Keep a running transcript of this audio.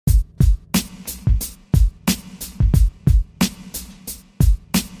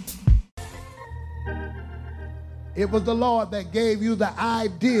It was the Lord that gave you the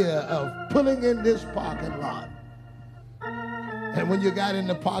idea of pulling in this parking lot. And when you got in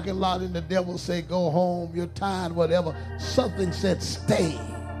the parking lot and the devil said, go home, you're tired, whatever, something said, stay.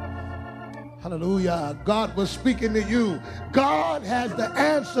 Hallelujah. God was speaking to you. God has the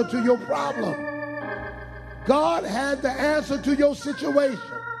answer to your problem. God has the answer to your situation.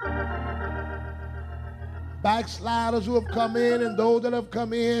 Backsliders who have come in and those that have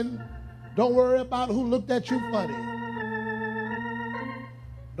come in, don't worry about who looked at you funny.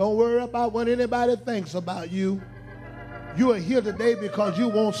 Don't worry about what anybody thinks about you. You are here today because you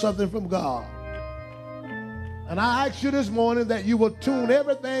want something from God. And I ask you this morning that you will tune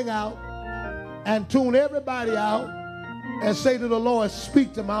everything out and tune everybody out and say to the Lord,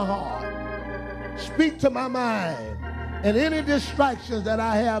 speak to my heart. Speak to my mind. And any distractions that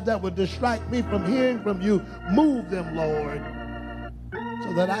I have that would distract me from hearing from you, move them, Lord,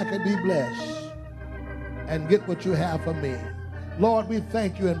 so that I can be blessed and get what you have for me. Lord, we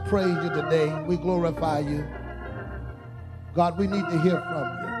thank you and praise you today. We glorify you. God, we need to hear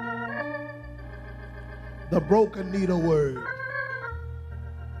from you. The broken need a word.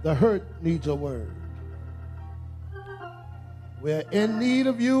 The hurt needs a word. We're in need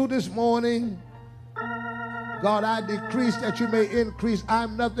of you this morning. God, I decrease that you may increase.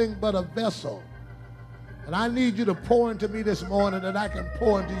 I'm nothing but a vessel. And I need you to pour into me this morning that I can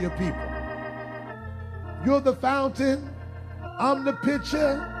pour into your people. You're the fountain, I'm the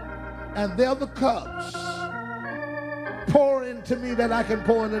pitcher, and they're the cups. Pour into me that I can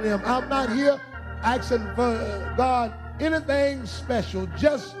pour into them. I'm not here asking for, God, anything special,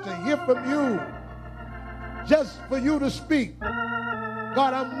 just to hear from you, just for you to speak.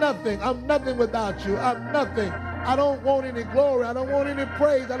 God, I'm nothing without you. I'm nothing. I don't want any glory. I don't want any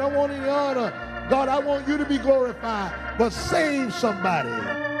praise. I don't want any honor. God, I want you to be glorified, but save somebody.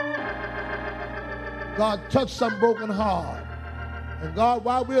 God, touch some broken heart. And God,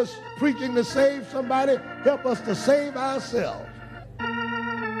 while we're preaching to save somebody, help us to save ourselves.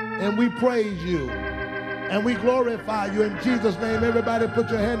 And we praise you. And we glorify you in Jesus' name. Everybody put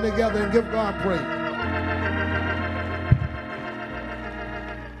your hand together and give God praise.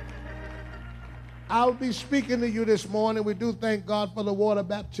 I'll be speaking to you this morning. We do thank God for the water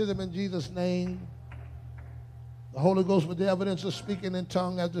baptism in Jesus' name. The Holy Ghost with the evidence of speaking in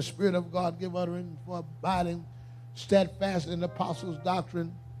tongue as the Spirit of God give utterance for abiding steadfast in the apostles'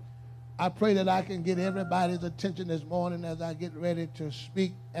 doctrine. I pray that I can get everybody's attention this morning as I get ready to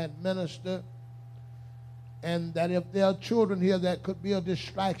speak and minister. And that if there are children here that could be a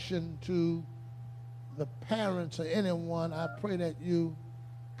distraction to the parents or anyone, I pray that you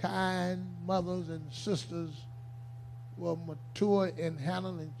kind mothers and sisters who are mature in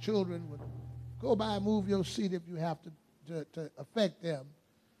handling children would go by and move your seat if you have to affect them.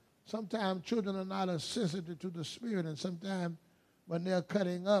 Sometimes children are not as sensitive to the Spirit, and sometimes when they're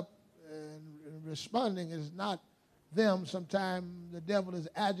cutting up and responding, it's not them. Sometimes the devil is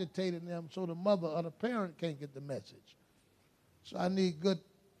agitating them so the mother or the parent can't get the message. So I need good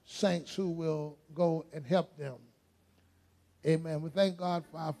saints who will go and help them. Amen. We thank God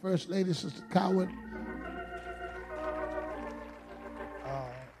for our First Lady, Sister Coward.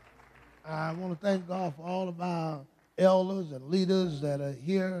 I want to thank God for all of our elders and leaders that are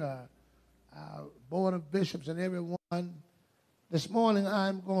here, our board of bishops and everyone. This morning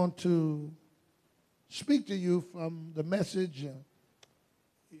I'm going to speak to you from the message,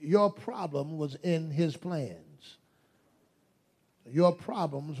 your problem was in his plans. Your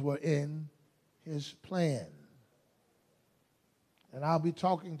problems were in his plan. And I'll be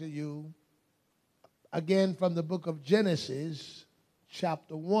talking to you again from the book of Genesis,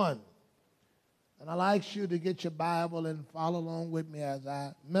 chapter 1. And I'll ask you to get your Bible and follow along with me as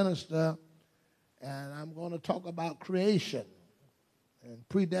I minister. And I'm going to talk about creation and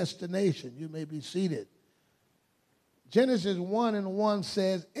predestination. You may be seated. Genesis 1:1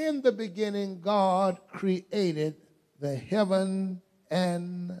 says, in the beginning God created the heaven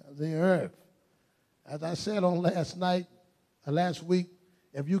and the earth. As I said on last week,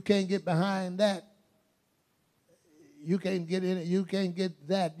 if you can't get behind that, you can't get in it. You can't get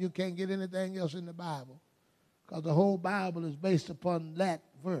that. You can't get anything else in the Bible, because the whole Bible is based upon that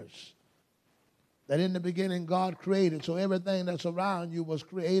verse. That in the beginning God created. So everything that's around you was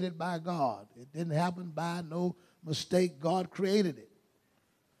created by God. It didn't happen by no mistake. God created it.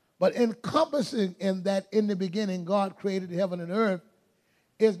 But encompassing in that in the beginning God created heaven and earth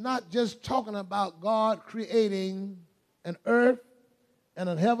is not just talking about God creating an earth and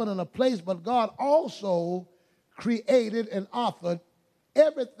a heaven and a place, but God also created and authored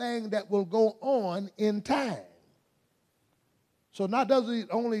everything that will go on in time. So not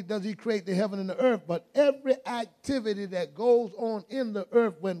only does he create the heaven and the earth, but every activity that goes on in the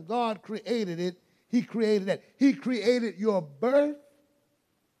earth, when God created it, he created that. He created your birth,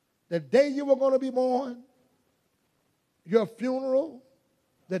 the day you were going to be born, your funeral,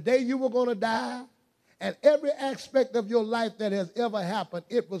 the day you were going to die, and every aspect of your life that has ever happened,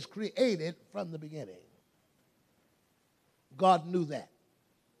 it was created from the beginning. God knew that.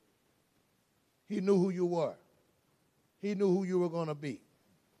 He knew who you were. He knew who you were going to be.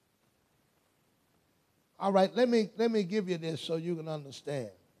 All right, let me give you this so you can understand.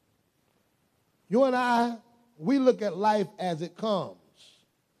 You and I, we look at life as it comes,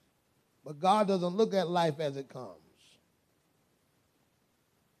 but God doesn't look at life as it comes.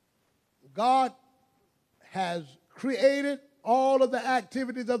 God has created all of the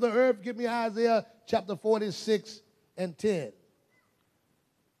activities of the earth. Give me Isaiah chapter 46 and 10.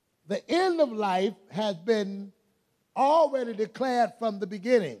 The end of life has been already declared from the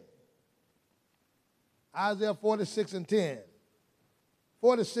beginning. Isaiah 46 and 10.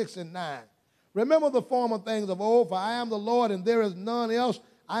 46 and 9. Remember the former things of old, for I am the Lord and there is none else.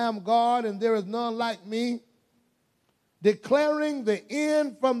 I am God and there is none like me. Declaring the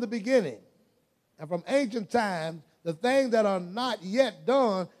end from the beginning. And from ancient times, the things that are not yet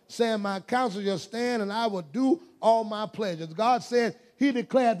done, saying, my counsel shall stand and I will do all my pleasures. God said he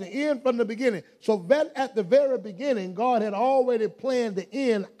declared the end from the beginning. So that at the very beginning, God had already planned the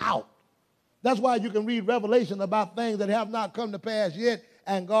end out. That's why you can read Revelation about things that have not come to pass yet,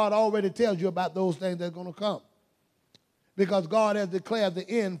 and God already tells you about those things that are going to come. Because God has declared the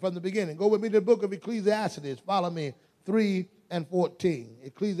end from the beginning. Go with me to the book of Ecclesiastes. Follow me, 3 and 14.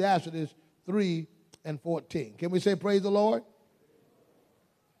 Ecclesiastes 3 and 14. Can we say praise the Lord?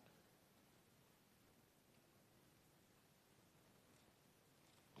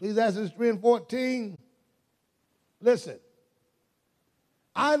 Ecclesiastes 3 and 14. Listen.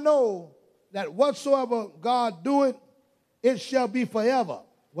 I know that whatsoever God doeth, it shall be forever.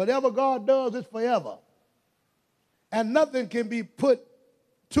 Whatever God does, it's forever. And nothing can be put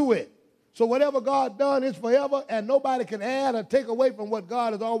to it. So whatever God done is forever, and nobody can add or take away from what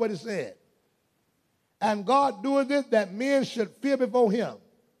God has already said. And God doeth it that men should fear before him.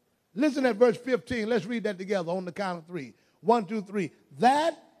 Listen at verse 15. Let's read that together on the count of 3. 1, 2, 3.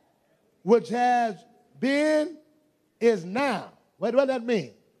 That which has been is now. What does that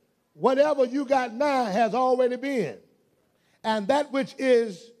mean? Whatever you got now has already been. And that which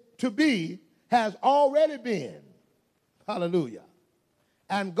is to be has already been. Hallelujah.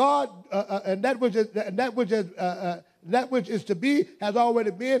 And God, and that which is to be has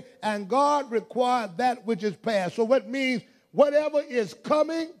already been, and God required that which is past. So what means whatever is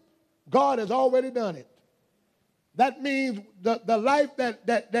coming, God has already done it. That means the life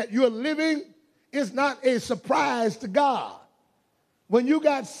that you're living is not a surprise to God. When you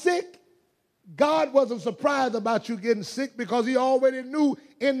got sick, God wasn't surprised about you getting sick because he already knew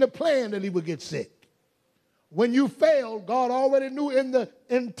in the plan that he would get sick. When you failed, God already knew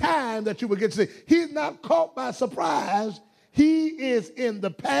in time that you would get sick. He's not caught by surprise. He is in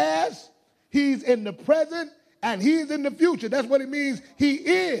the past, he's in the present, and he's in the future. That's what it means. He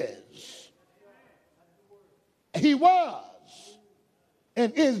is. He was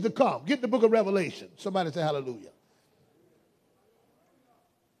and is to come. Get the book of Revelation. Somebody say hallelujah.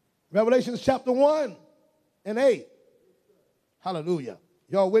 Revelation chapter 1 and 8. Hallelujah.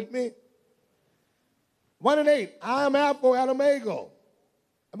 Y'all with me? 1 and 8. I am Alpha and Omega.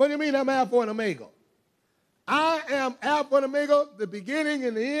 What do you mean I'm Alpha and Omega? I am Alpha and Omega, the beginning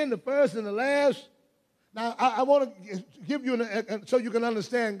and the end, the first and the last. Now, I want to give you, so you can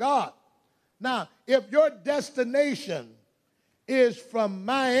understand God. Now, if your destination is from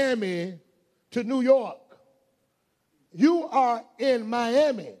Miami to New York, you are in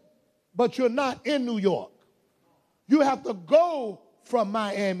Miami, but you're not in New York. You have to go from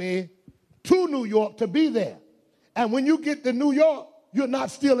Miami to New York to be there. And when you get to New York, you're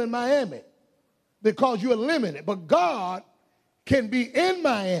not still in Miami because you're limited. But God can be in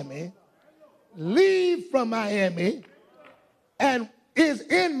Miami, leave from Miami, and is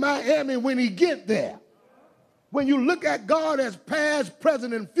in Miami when he get there. When you look at God as past,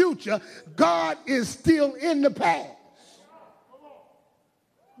 present, and future, God is still in the past.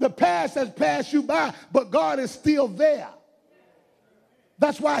 The past has passed you by, but God is still there.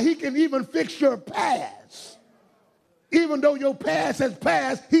 That's why he can even fix your past. Even though your past has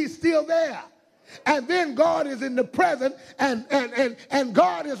passed, he's still there. And then God is in the present, and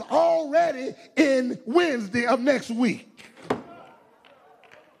God is already in Wednesday of next week.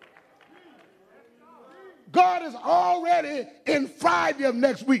 God is already in Friday of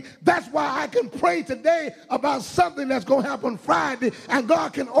next week. That's why I can pray today about something that's going to happen Friday, and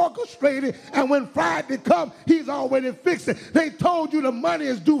God can orchestrate it. And when Friday comes, he's already fixed it. They told you the money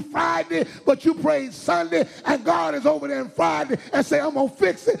is due Friday, but you prayed Sunday, and God is over there on Friday and say, I'm going to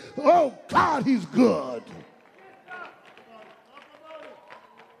fix it. Oh, God, he's good.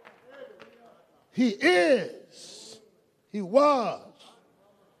 He is, he was,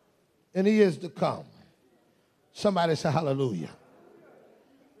 and he is to come. Somebody say hallelujah.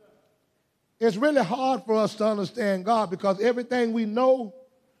 It's really hard for us to understand God because everything we know,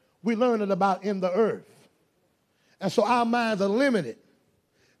 we learn it about in the earth. And so our minds are limited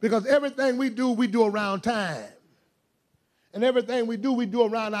because everything we do around time. And everything we do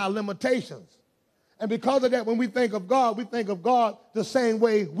around our limitations. And because of that, when we think of God the same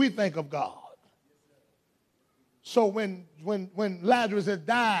way we think of God. So when Lazarus had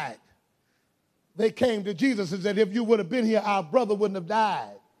died, they came to Jesus and said, if you would have been here, our brother wouldn't have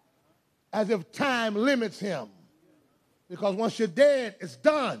died. As if time limits him. Because once you're dead, it's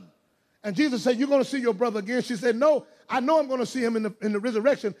done. And Jesus said, you're going to see your brother again. She said, no, I know I'm going to see him in the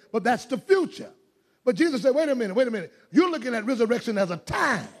resurrection, but that's the future. But Jesus said, wait a minute. You're looking at resurrection as a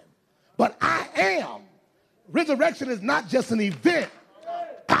time. But I am. Resurrection is not just an event.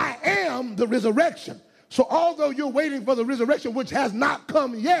 I am the resurrection. So although you're waiting for the resurrection, which has not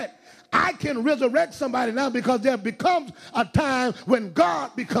come yet, I can resurrect somebody now because there becomes a time when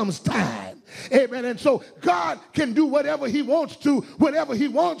God becomes time. Amen. And so God can do whatever he wants to, whenever he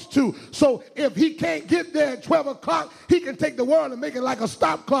wants to. So if he can't get there at 12 o'clock, he can take the world and make it like a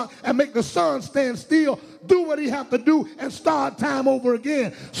stop clock and make the sun stand still, do what he has to do, and start time over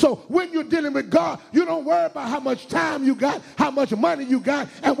again. So when you're dealing with God, you don't worry about how much time you got, how much money you got,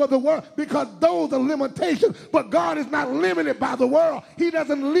 and what the world, because those are limitations. But God is not limited by the world. He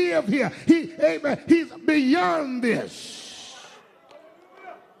doesn't live here. He's beyond this.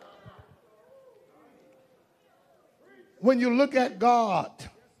 When you look at God,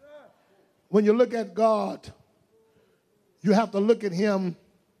 you have to look at him.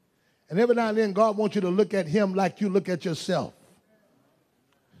 And every now and then, God wants you to look at him like you look at yourself.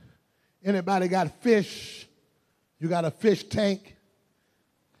 Anybody got fish? You got a fish tank.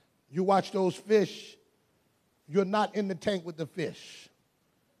 You watch those fish. You're not in the tank with the fish.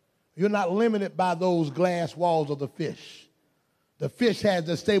 You're not limited by those glass walls of the fish. The fish has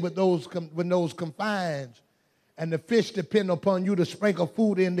to stay with those confines. And the fish depend upon you to sprinkle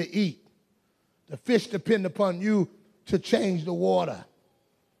food in to eat. The fish depend upon you to change the water.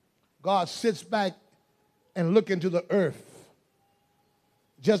 God sits back and look into the earth.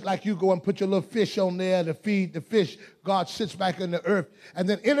 Just like you go and put your little fish on there to feed the fish, God sits back in the earth. And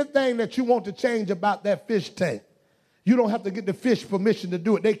then anything that you want to change about that fish tank, you don't have to get the fish permission to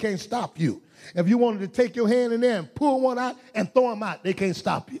do it. They can't stop you. If you wanted to take your hand in there and pull one out and throw them out, they can't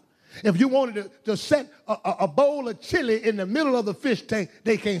stop you. If you wanted to set a bowl of chili in the middle of the fish tank,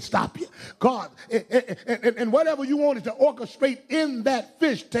 they can't stop you. God, and whatever you wanted to orchestrate in that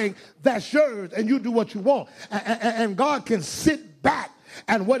fish tank, that's yours, and you do what you want. And God can sit back.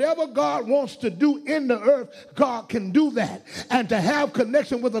 And whatever God wants to do in the earth, God can do that. And to have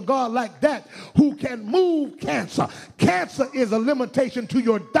connection with a God like that who can move cancer. Cancer is a limitation to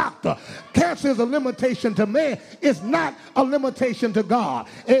your doctor. Cancer is a limitation to man. It's not a limitation to God.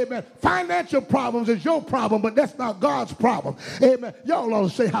 Amen. Financial problems is your problem, but that's not God's problem. Amen. Y'all ought to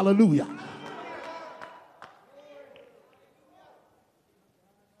say hallelujah.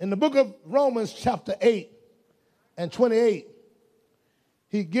 In the book of Romans chapter 8 and 28,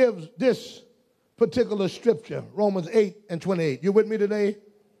 he gives this particular scripture, Romans 8 and 28. You with me today?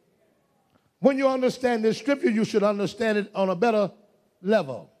 When you understand this scripture, you should understand it on a better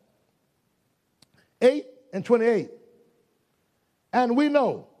level. 8 and 28. And we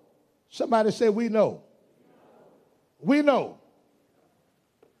know. Somebody say we know. We know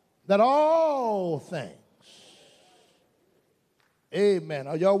that all things. Amen.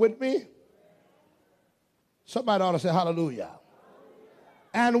 Are y'all with me? Somebody ought to say hallelujah.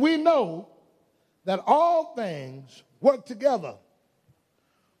 And we know that all things work together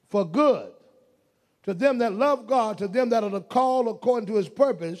for good to them that love God, to them that are called according to his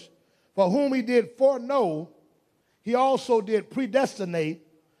purpose, for whom he did foreknow, he also did predestinate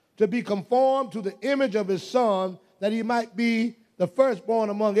to be conformed to the image of his Son, that he might be the firstborn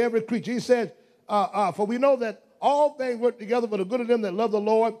among every creature. He said, for we know that all things work together for the good of them that love the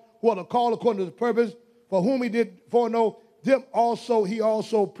Lord, who are called according to his purpose, for whom he did foreknow, them also he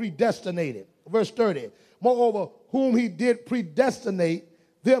also predestinated. Verse 30. Moreover, whom he did predestinate,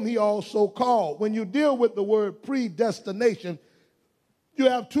 them he also called. When you deal with the word predestination, you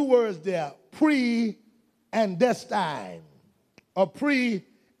have two words there, pre and destine, or pre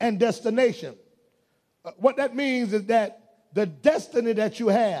and destination. What that means is that the destiny that you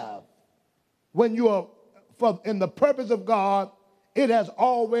have when you are in the purpose of God, it has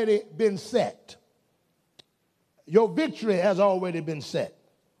already been set. Your victory has already been set.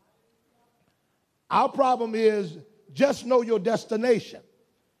 Our problem is just know your destination.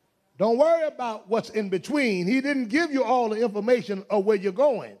 Don't worry about what's in between. He didn't give you all the information of where you're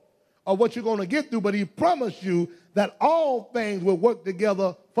going or what you're going to get through, but he promised you that all things will work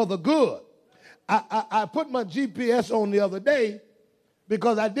together for the good. I put my GPS on the other day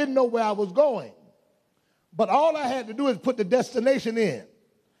because I didn't know where I was going. But all I had to do is put the destination in.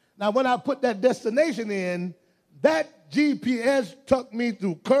 Now, when I put that destination in, that GPS took me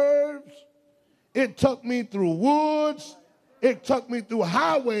through curves. It took me through woods. It took me through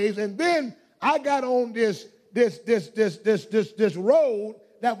highways. And then I got on this road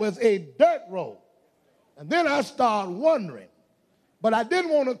that was a dirt road. And then I started wondering. But I didn't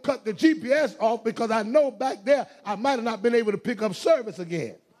want to cut the GPS off because I know back there I might have not been able to pick up service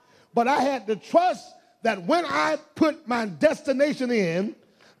again. But I had to trust that when I put my destination in,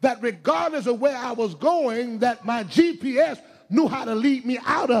 that regardless of where I was going, that my GPS knew how to lead me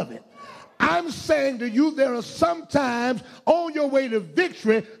out of it. I'm saying to you, there are sometimes on your way to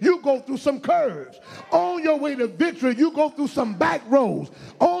victory, you go through some curves. On your way to victory, you go through some back roads.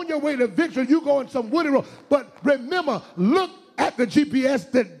 On your way to victory, you go in some woody road. But remember, look at the GPS,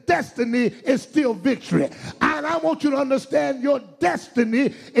 the destiny is still victory. And I want you to understand your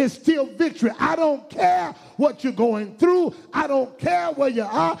destiny is still victory. I don't care what you're going through. I don't care where you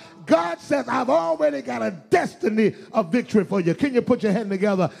are. God says, I've already got a destiny of victory for you. Can you put your hand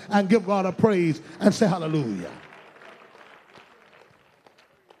together and give God a praise and say hallelujah?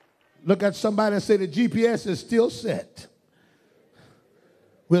 Look at somebody and say the GPS is still set.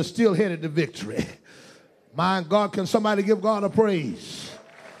 We're still headed to victory. My God, can somebody give God a praise?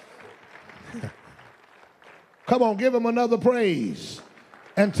 Come on, give him another praise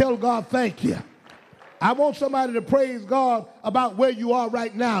and tell God thank you. I want somebody to praise God about where you are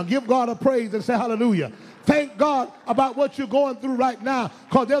right now. Give God a praise and say hallelujah. Thank God about what you're going through right now,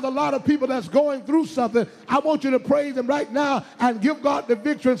 because there's a lot of people that's going through something. I want you to praise him right now and give God the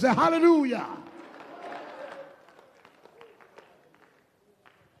victory and say hallelujah.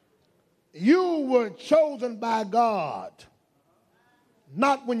 You were chosen by God,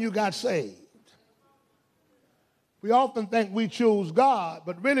 not when you got saved. We often think we choose God,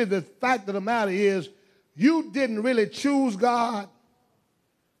 but really the fact of the matter is you didn't really choose God.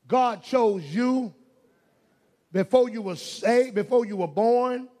 God chose you before you were saved, before you were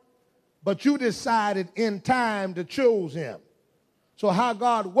born, but you decided in time to choose him. So how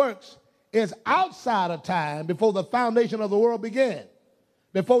God works is outside of time, before the foundation of the world began.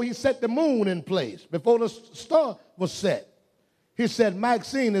 Before he set the moon in place, before the star was set, he said,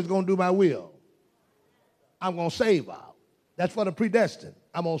 Maxine is going to do my will. I'm going to save her. That's for the predestined.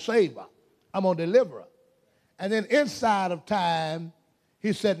 I'm going to save her. I'm going to deliver her. And then inside of time,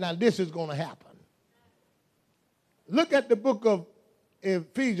 he said, now this is going to happen. Look at the book of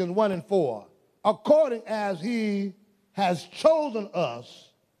Ephesians 1 and 4. According as he has chosen us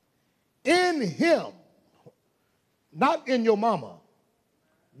in him, not in your mama,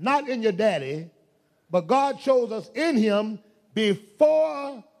 not in your daddy, but God chose us in him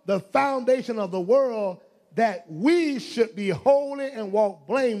before the foundation of the world, that we should be holy and walk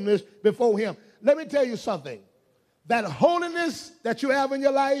blameless before him. Let me tell you something. That holiness that you have in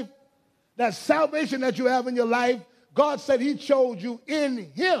your life, that salvation that you have in your life, God said he chose you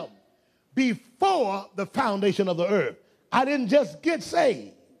in him before the foundation of the earth. I didn't just get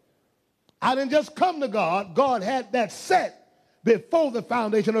saved. I didn't just come to God. God had that set before the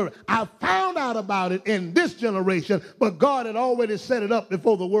foundation of the earth. I found out about it in this generation, but God had already set it up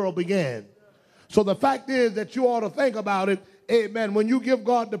before the world began. So the fact is that you ought to think about it. Amen. When you give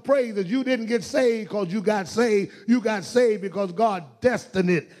God the praise, that you didn't get saved because you got saved. You got saved because God destined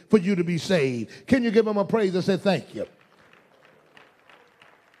it for you to be saved. Can you give him a praise and say thank you?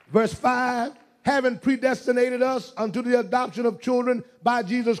 Verse 5, having predestinated us unto the adoption of children by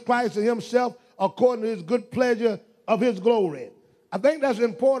Jesus Christ and himself, according to his good pleasure of his glory. I think that's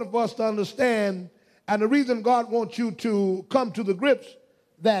important for us to understand, and the reason God wants you to come to the grips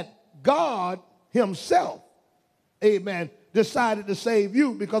that God himself, amen, decided to save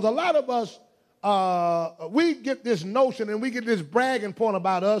you, because a lot of us, we get this notion and we get this bragging point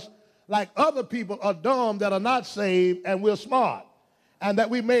about us, like other people are dumb that are not saved and we're smart, and that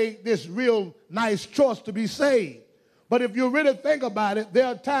we made this real nice choice to be saved. But if you really think about it, there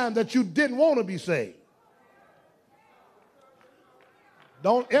are times that you didn't want to be saved.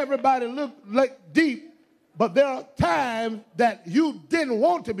 Don't everybody look deep But there are times that you didn't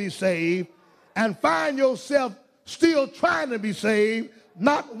want to be saved and find yourself still trying to be saved,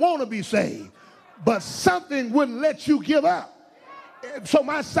 not want to be saved. But something wouldn't let you give up. So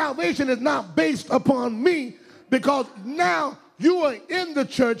my salvation is not based upon me, because now you are in the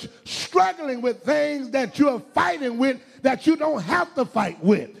church struggling with things that you are fighting with that you don't have to fight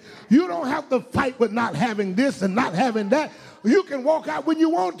with. You don't have to fight with not having this and not having that. You can walk out when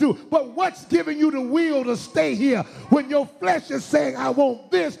you want to, but what's giving you the will to stay here when your flesh is saying, I want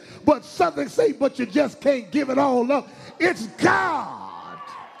this, but something say, but you just can't give it all up? It's God.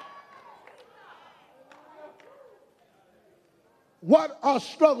 What are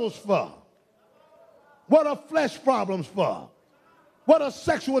struggles for? What are flesh problems for? What are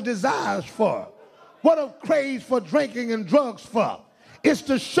sexual desires for? What are craves for drinking and drugs for? It's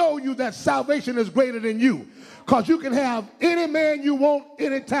to show you that salvation is greater than you. Because you can have any man you want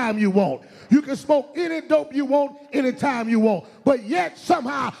anytime you want. You can smoke any dope you want anytime you want. But yet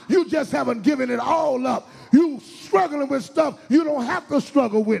somehow you just haven't given it all up. You struggling with stuff you don't have to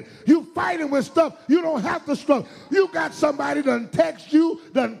struggle with. You fighting with stuff you don't have to struggle. You got somebody done text you,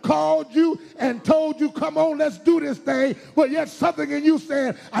 done called you, and told you, come on, let's do this thing. But yet something in you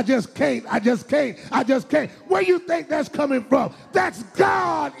saying, I just can't, I just can't, I just can't. Where you think that's coming from? That's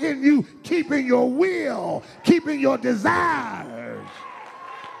God in you keeping your will, keeping your desires.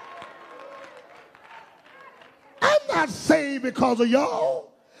 I'm not saved because of y'all.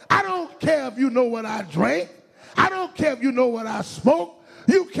 I don't care if you know what I drink. I don't care if you know what I smoke.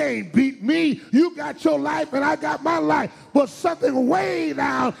 You can't beat me. You got your life and I got my life. But something way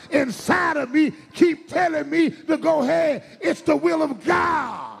down inside of me keep telling me to go ahead. It's the will of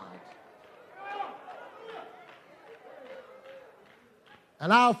God.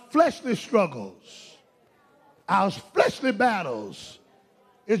 And our fleshly struggles, our fleshly battles,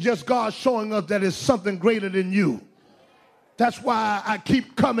 it's just God showing us that it's something greater than you. That's why I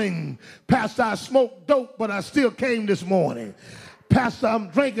keep coming. Pastor, I smoked dope, but I still came this morning. Pastor, I'm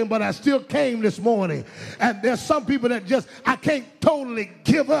drinking, but I still came this morning. And there's some people that just, I can't totally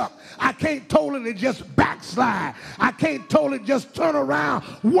give up. I can't totally just backslide. I can't totally just turn around.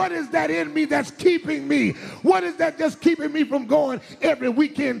 What is that in me that's keeping me? What is that just keeping me from going every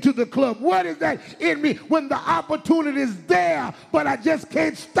weekend to the club? What is that in me when the opportunity is there, but I just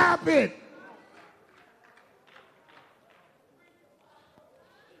can't stop it?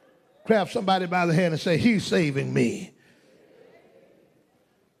 Grab somebody by the hand and say, he's saving me.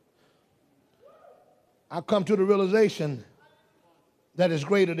 I've come to the realization that it's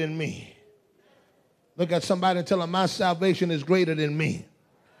greater than me. Look at somebody and tell them, my salvation is greater than me.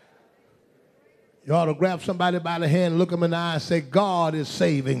 You ought to grab somebody by the hand, look them in the eye and say, God is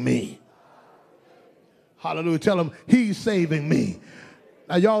saving me. Hallelujah. Tell them, he's saving me.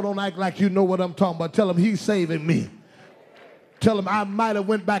 Now, y'all don't act like you know what I'm talking about. Tell them, he's saving me. Tell them, I might have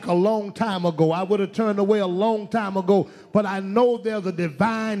went back a long time ago. I would have turned away a long time ago. But I know there's a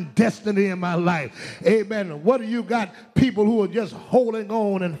divine destiny in my life. Amen. What do you got? People who are just holding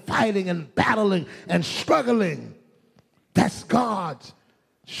on and fighting and battling and struggling. That's God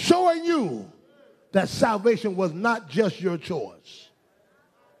showing you that salvation was not just your choice.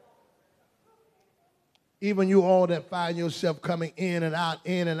 Even you all that find yourself coming in and out,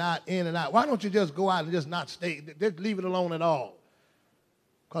 in and out, in and out. Why don't you just go out and just not stay? Just leave it alone at all.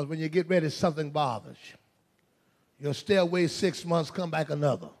 Because when you get ready, something bothers you. You'll stay away 6 months, come back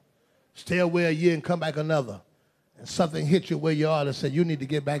another. Stay away a year and come back another. And something hits you where you are and say, you need to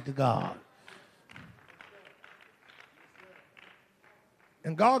get back to God.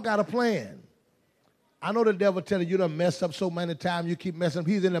 And God got a plan. I know the devil telling you to mess up so many times, you keep messing up.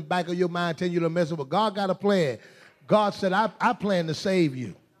 He's in the back of your mind telling you to mess up, but God got a plan. God said, I plan to save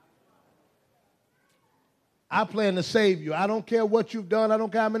you. I plan to save you. I don't care what you've done. I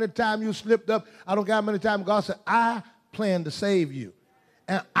don't care how many times you slipped up. I don't care how many times. God said, I plan to save you.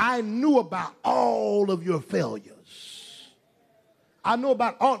 And I knew about all of your failures. I know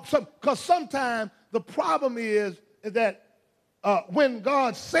about all, because sometimes the problem is that when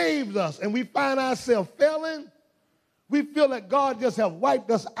God saves us and we find ourselves failing, we feel that God just have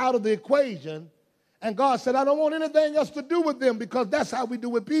wiped us out of the equation. And God said, I don't want anything else to do with them, because that's how we do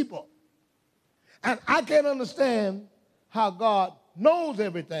with people. And I can't understand how God knows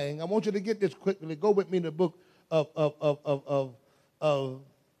everything. I want you to get this quickly. Go with me in the book I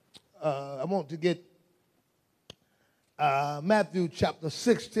want to get Matthew chapter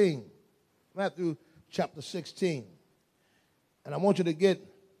 16. Matthew chapter 16. And I want you to get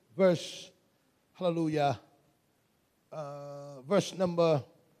verse, hallelujah, verse number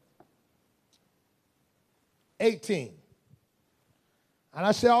 18. And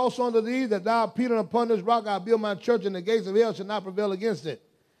I say also unto thee that thou, Peter, and upon this rock I build my church, and the gates of hell shall not prevail against it.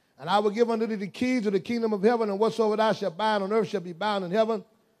 And I will give unto thee the keys of the kingdom of heaven, and whatsoever thou shalt bind on earth shall be bound in heaven,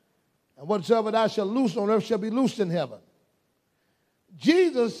 and whatsoever thou shalt loose on earth shall be loosed in heaven.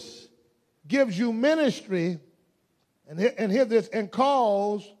 Jesus gives you ministry, and hear this, and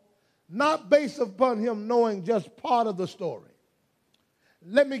calls not based upon him knowing just part of the story.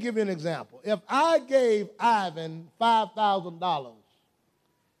 Let me give you an example. If I gave Ivan $5,000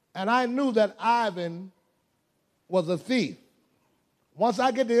 and I knew that Ivan was a thief, once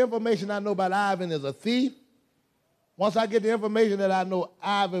I get the information I know about Ivan is a thief, once I get the information that I know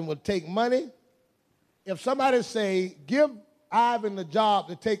Ivan would take money, if somebody say, give Ivan the job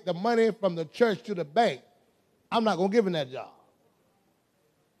to take the money from the church to the bank, I'm not going to give him that job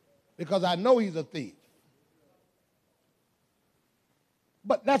because I know he's a thief.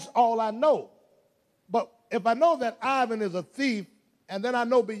 But that's all I know. But if I know that Ivan is a thief, and then I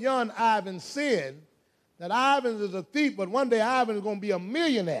know beyond Ivan's sin that Ivan is a thief, but one day Ivan is going to be a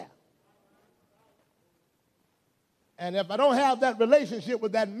millionaire. And if I don't have that relationship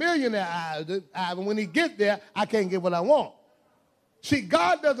with that millionaire Ivan, when he gets there, I can't get what I want. See,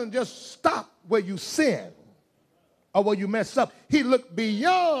 God doesn't just stop where you sin or where you mess up. He looked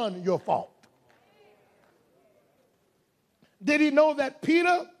beyond your fault. Did he know that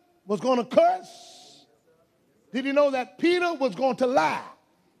Peter was going to curse? Did he know that Peter was going to lie?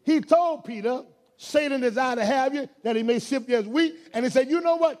 He told Peter, Satan desire to have you, that he may sift you as wheat. And he said, you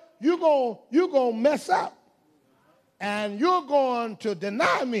know what? You're going to mess up. And you're going to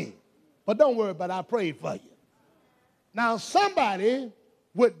deny me. But don't worry about it, I prayed for you. Now, somebody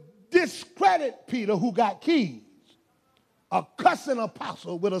would discredit Peter who got keys. A cussing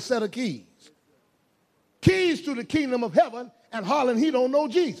apostle with a set of keys. Keys to the kingdom of heaven, and hollering he don't know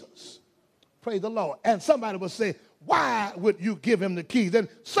Jesus. Praise the Lord. And somebody would say, why would you give him the keys? And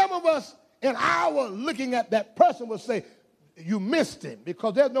some of us in our looking at that person would say, you missed him,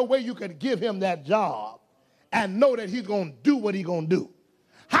 because there's no way you could give him that job and know that he's going to do what he's going to do.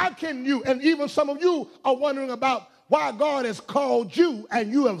 How can you, and even some of you are wondering about why God has called you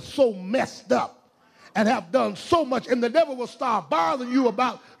and you have so messed up and have done so much, and the devil will start bothering you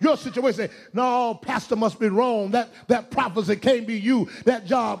about your situation. Say, no, pastor must be wrong. That prophecy can't be you. That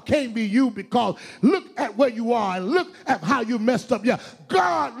job can't be you, because look at where you are and look at how you messed up. Yeah,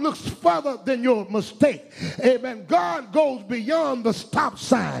 God looks further than your mistake. Amen. God goes beyond the stop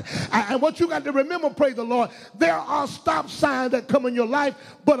sign. And what you got to remember, praise the Lord, there are stop signs that come in your life,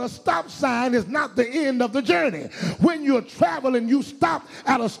 but a stop sign is not the end of the journey. When you're traveling, you stop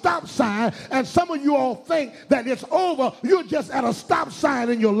at a stop sign, and some of you all think that it's over. You're just at a stop sign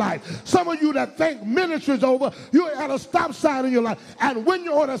in your life. Some of you that think ministry is over, you're at a stop sign in your life. And when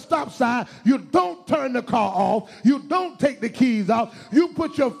you're on a stop sign, you don't turn the car off. You don't take the keys out. You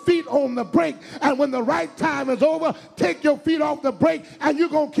put your feet on the brake. And when the right time is over, take your feet off the brake, and you're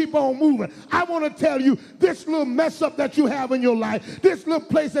going to keep on moving. I want to tell you, this little mess up that you have in your life, this little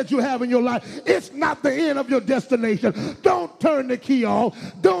place that you have in your life, it's not the end of your destination. Don't turn the key off.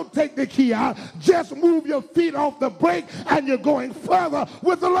 Don't take the key out. Just move your feet off the brake, and you're going further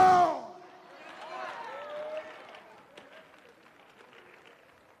with the Lord.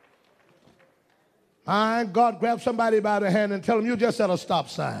 My God, grab somebody by the hand and tell them you're just at a stop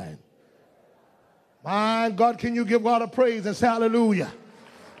sign. My God, can you give God a praise and say hallelujah?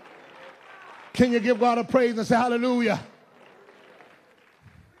 Can you give God a praise and say hallelujah?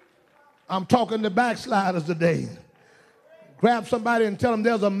 I'm talking to backsliders today. Grab somebody and tell them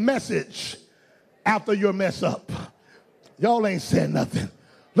there's a message after your mess up. Y'all ain't saying nothing.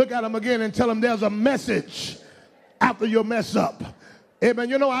 Look at them again and tell them there's a message after your mess up.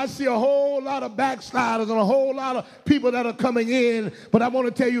 Amen. You know, I see a whole lot of backsliders and a whole lot of people that are coming in, but I want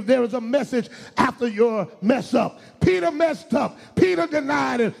to tell you there is a message after your mess up. Peter messed up. Peter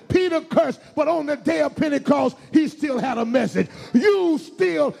denied it. Peter cursed. But on the day of Pentecost, he still had a message. You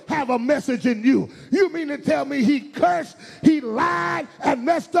still have a message in you. You mean to tell me he cursed, he lied, and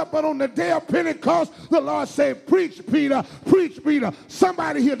messed up, but on the day of Pentecost, the Lord said, preach, Peter, preach, Peter.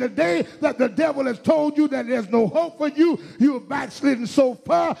 Somebody here today that the devil has told you that there's no hope for you. You're backslidden so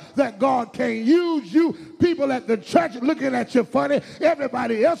far that God can't use you. People at the church looking at you funny.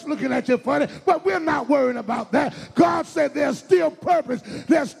 Everybody else looking at you funny. But we're not worrying about that. God said there's still purpose.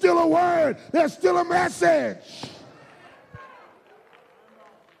 There's still a word. There's still a message.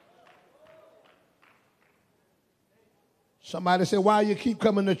 Somebody said, why you keep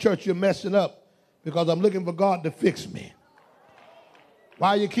coming to church? You're messing up. Because I'm looking for God to fix me.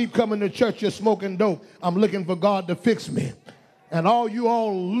 Why you keep coming to church? You're smoking dope. I'm looking for God to fix me. And all you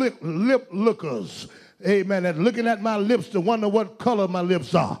all lip lookers, Amen. And looking at my lips to wonder what color my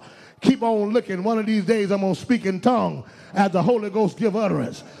lips are. Keep on looking. One of these days I'm going to speak in tongue as the Holy Ghost give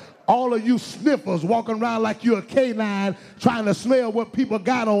utterance. All of you sniffers walking around like you're a canine trying to smell what people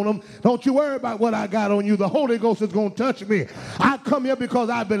got on them, don't you worry about what I got on you. The Holy Ghost is going to touch me. I come here because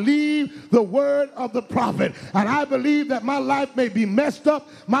I believe the word of the prophet. And I believe that my life may be messed up,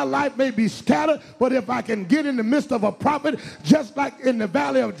 my life may be scattered, but if I can get in the midst of a prophet, just like in the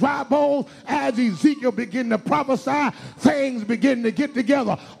valley of dry bones, as Ezekiel began to prophesy, things begin to get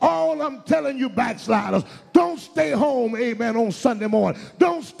together. All I'm telling you, backsliders, don't stay home, amen, on Sunday morning.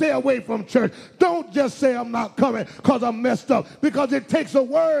 Don't stay away from church. Don't just say I'm not coming because I'm messed up, because it takes a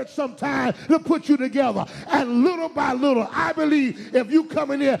word sometimes to put you together. And little by little, I believe if you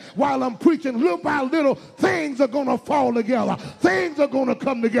come in here while I'm preaching, little by little, things are going to fall together. Things are going to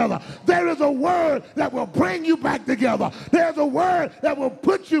come together. There is a word that will bring you back together. There's a word that will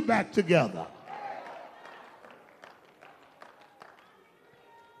put you back together.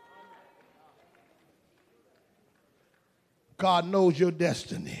 God knows your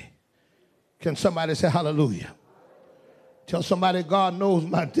destiny. Can somebody say hallelujah? Tell somebody, God knows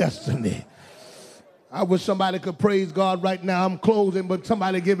my destiny. I wish somebody could praise God right now. I'm closing, but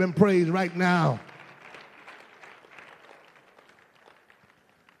somebody give him praise right now.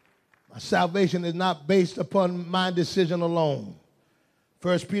 My salvation is not based upon my decision alone.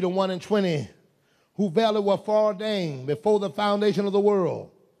 1 Peter 1:20, who verily were foreordained before the foundation of the world,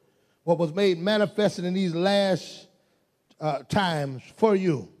 what was made manifested in these last times for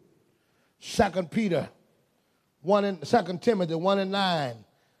you. 2 Peter 1 and 2 Timothy 1:9.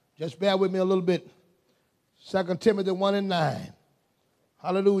 Just bear with me a little bit. 2 Timothy 1:9.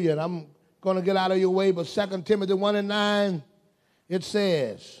 Hallelujah. And I'm going to get out of your way, but 2 Timothy 1:9, it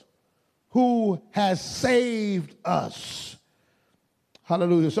says, who has saved us.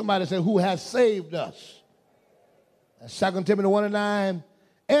 Hallelujah. Somebody say, who has saved us. That's 2 Timothy 1:9.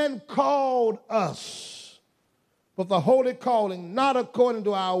 And called us with the holy calling, not according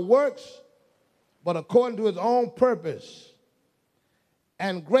to our works, but according to his own purpose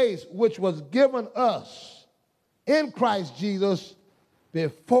and grace, which was given us in Christ Jesus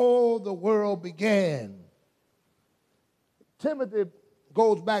before the world began. Timothy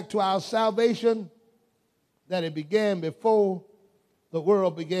goes back to our salvation, that it began before the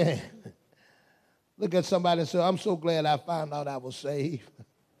world began. Look at somebody and say, I'm so glad I found out I was saved.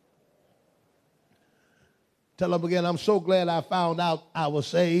 Tell them again, I'm so glad I found out I was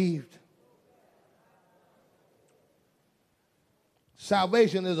saved.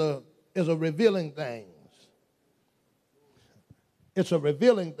 Salvation is a revealing thing. It's a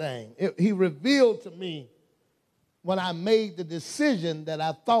revealing thing. He revealed to me when I made the decision that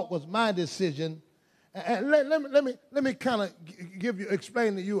I thought was my decision. And let me kind of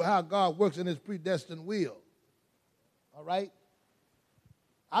explain to you how God works in his predestined will. All right?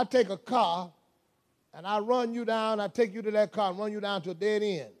 I take a car and I run you down, I take you to that car and run you down to a dead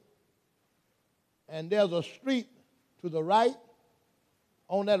end. And there's a street to the right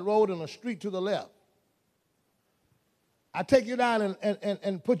on that road and a street to the left. I take you down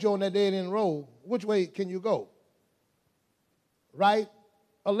and put you on that dead end road. Which way can you go? Right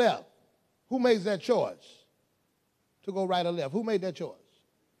or left? Who makes that choice to go right or left? Who made that choice?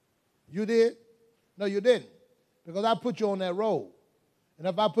 You did? No, you didn't. Because I put you on that road. And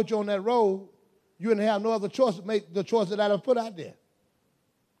if I put you on that road, you didn't have no other choice to make the choice that I put out there.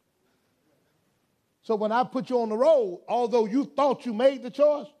 So when I put you on the road, although you thought you made the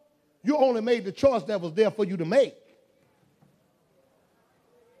choice, you only made the choice that was there for you to make.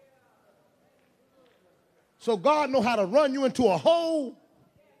 So God knows how to run you into a hole.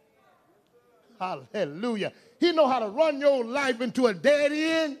 Hallelujah. He knows how to run your life into a dead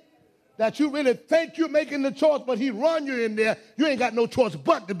end that you really think you're making the choice, but he run you in there. You ain't got no choice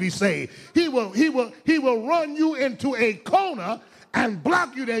but to be saved. He will run you into a corner and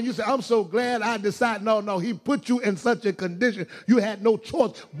block you there. And you say, I'm so glad I decided. No, he put you in such a condition you had no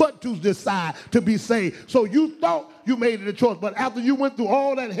choice but to decide to be saved. So you thought you made it a choice, but after you went through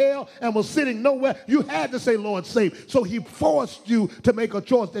all that hell and was sitting nowhere, you had to say, Lord, save. So he forced you to make a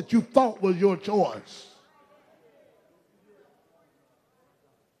choice that you thought was your choice.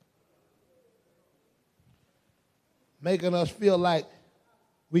 Making us feel like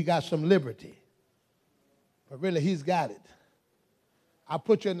we got some liberty. But really, he's got it. I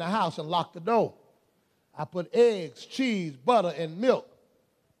put you in the house and lock the door. I put eggs, cheese, butter, and milk,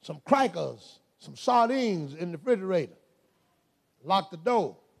 some crackers, some sardines in the refrigerator. Lock the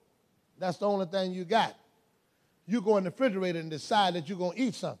door. That's the only thing you got. You go in the refrigerator and decide that you're going to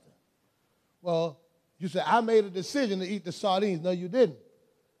eat something. Well, you say, I made a decision to eat the sardines. No, you didn't.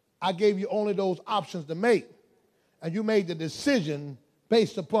 I gave you only those options to make. And you made the decision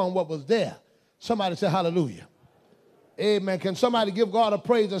based upon what was there. Somebody say hallelujah. Amen. Can somebody give God a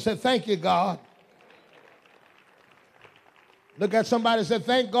praise and say, thank you, God? Look at somebody and say,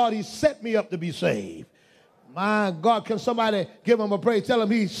 thank God he set me up to be saved. My God, can somebody give him a praise? Tell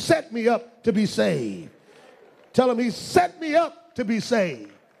him he set me up to be saved. Tell him he set me up to be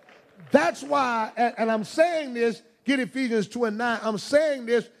saved. That's why, and I'm saying this, get Ephesians 2 and 9. I'm saying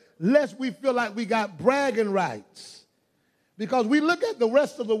this lest we feel like we got bragging rights. Because we look at the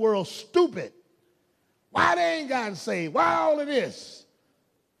rest of the world stupid. Why they ain't gotten saved? Why all of this?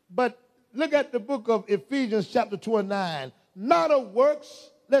 But look at the book of Ephesians chapter 2 and 9. Not of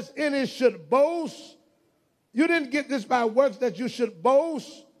works, lest any should boast. You didn't get this by works that you should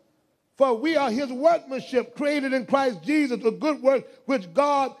boast. For we are his workmanship, created in Christ Jesus, a good work which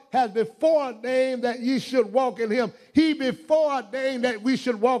God has before ordained that ye should walk in him. He before ordained that we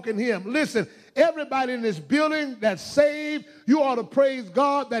should walk in him. Listen, everybody in this building that's saved, you ought to praise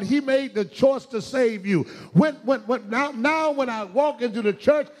God that he made the choice to save you. Now when I walk into the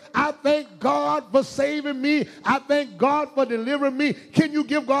church, I thank God for saving me. I thank God for delivering me. Can you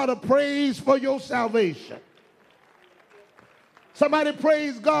give God a praise for your salvation? Somebody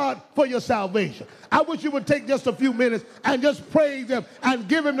praise God for your salvation. I wish you would take just a few minutes and just praise him and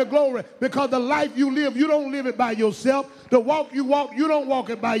give him the glory, because the life you live, you don't live it by yourself. The walk, you don't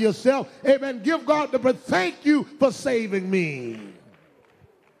walk it by yourself. Amen. Give God the praise. Thank you for saving me.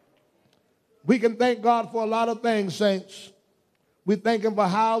 We can thank God for a lot of things, saints. We thank him for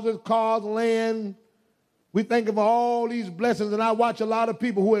houses, cars, land. We thank him for all these blessings. And I watch a lot of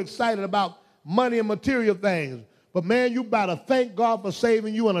people who are excited about money and material things. But, man, you better thank God for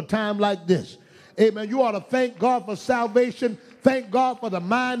saving you in a time like this. Amen. You ought to thank God for salvation. Thank God for the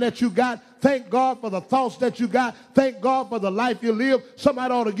mind that you got. Thank God for the thoughts that you got. Thank God for the life you live.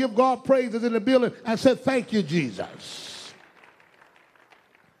 Somebody ought to give God praises in the building and say, thank you, Jesus.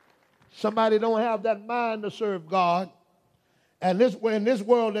 Somebody don't have that mind to serve God. And in this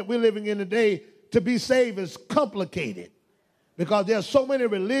world that we're living in today, to be saved is complicated. Because there's so many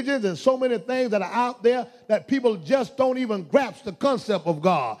religions and so many things that are out there that people just don't even grasp the concept of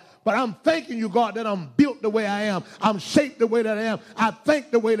God. But I'm thanking you, God, that I'm built the way I am. I'm shaped the way that I am. I think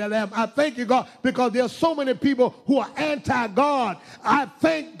the way that I am. I thank you, God, because there's so many people who are anti-God. I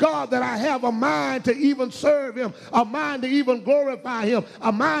thank God that I have a mind to even serve him, a mind to even glorify him,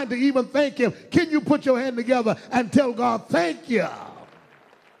 a mind to even thank him. Can you put your hand together and tell God, thank you?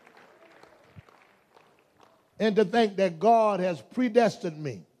 And to think that God has predestined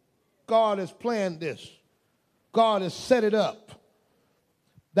me. God has planned this. God has set it up.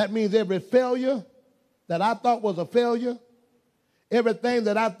 That means every failure that I thought was a failure, everything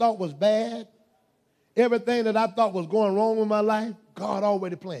that I thought was bad, everything that I thought was going wrong with my life, God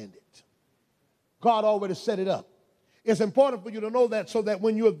already planned it. God already set it up. It's important for you to know that so that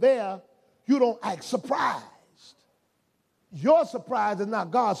when you're there, you don't act surprised. Your surprise is not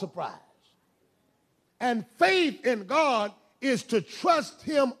God's surprise. And faith in God is to trust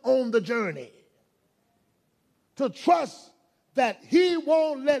him on the journey. To trust that he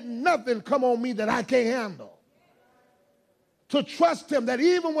won't let nothing come on me that I can't handle. To trust him that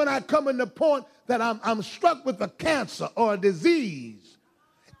even when I come in the point that I'm struck with a cancer or a disease,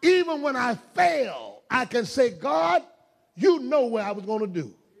 even when I fail, I can say, God, you know where I was going to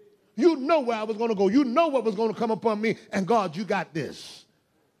do. You know where I was going to go. You know what was going to come upon me. And God, you got this.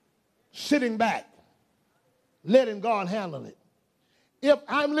 Sitting back, letting God handle it. If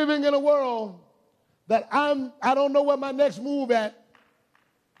I'm living in a world that I don't know where my next move at,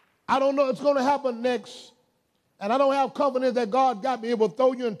 I don't know what's going to happen next, and I don't have confidence that God got me, it will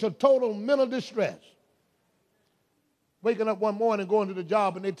throw you into total mental distress. Waking up one morning, going to the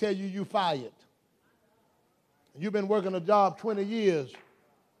job, and they tell you you fired. You've been working a job 20 years,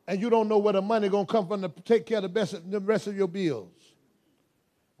 and you don't know where the money going to come from to take care of the rest of your bills.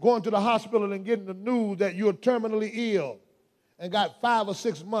 Going to the hospital and getting the news that you're terminally ill and got 5 or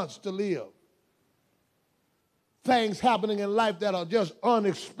 6 months to live. Things happening in life that are just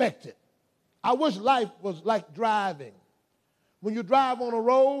unexpected. I wish life was like driving. When you drive on a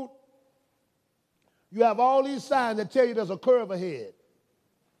road, you have all these signs that tell you there's a curve ahead.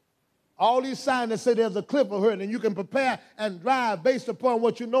 All these signs that say there's a cliff ahead, and you can prepare and drive based upon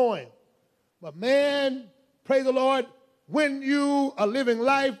what you're knowing. But man, praise the Lord, when you are living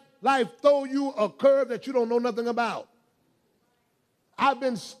life throw you a curve that you don't know nothing about. I've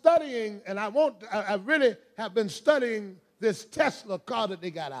been studying, and I really have been studying this Tesla car that they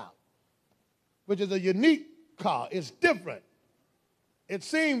got out, which is a unique car. It's different. It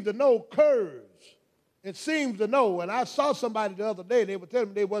seems to know curves. It seems to know. And I saw somebody the other day. They were telling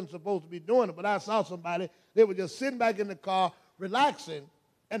me they wasn't supposed to be doing it, but I saw somebody. They were just sitting back in the car, relaxing,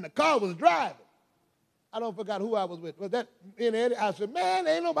 and the car was driving. I don't forget who I was with. Was that me and Eddie? I said, man,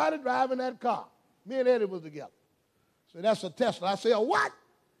 ain't nobody driving that car. Me and Eddie was together. So that's a Tesla. I said, what?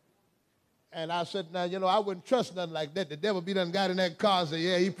 And I said, now, I wouldn't trust nothing like that. The devil be done got in that car and said,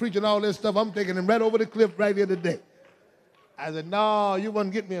 yeah, he preaching all this stuff. I'm taking him right over the cliff right here today. I said, no, you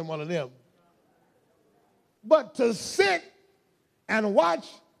wouldn't get me in one of them. But to sit and watch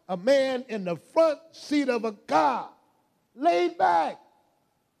a man in the front seat of a car, laid back.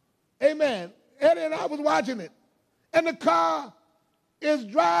 Amen. Eddie and I was watching it. And the car is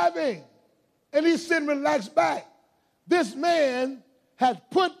driving. And he's sitting relaxed back. This man has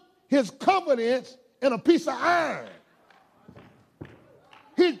put his confidence in a piece of iron.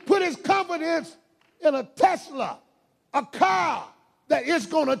 He put his confidence in a Tesla, a car that is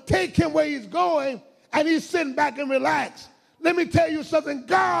going to take him where he's going, and he's sitting back and relaxed. Let me tell you something.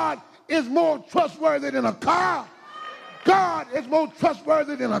 God is more trustworthy than a car. God is more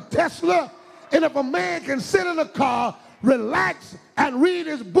trustworthy than a Tesla. And if a man can sit in a car, relax, and read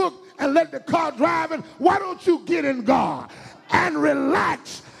his book and let the car driving, why don't you get in God and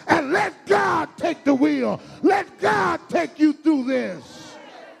relax and let God take the wheel? Let God take you through this.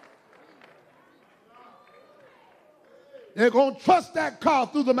 They're going to trust that car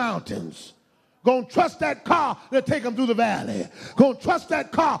through the mountains. Going to trust that car to take them through the valley. Going to trust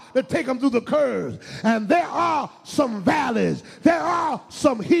that car to take them through the curves. And there are some valleys. There are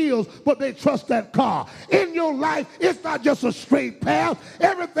some hills, but they trust that car. In your life, it's not just a straight path.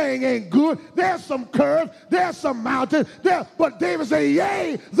 Everything ain't good. There's some curves. There's some mountains. But David said,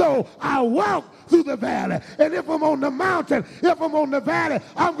 yea, though I walk through the valley. And if I'm on the mountain, if I'm on the valley,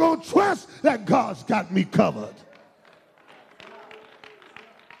 I'm going to trust that God's got me covered.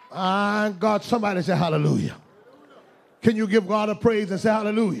 God, somebody say hallelujah. Can you give God a praise and say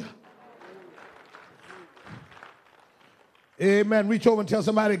hallelujah? Amen. Reach over and tell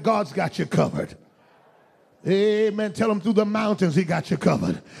somebody God's got you covered. Amen. Tell them through the mountains he got you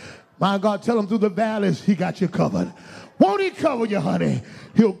covered. My God, tell them through the valleys he got you covered. Won't he cover you, honey?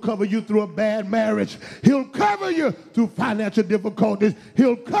 He'll cover you through a bad marriage. He'll cover you through financial difficulties.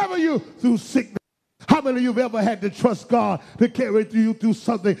 He'll cover you through sickness. How many of you have ever had to trust God to carry you through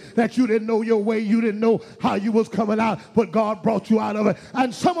something that you didn't know your way, you didn't know how you was coming out, but God brought you out of it?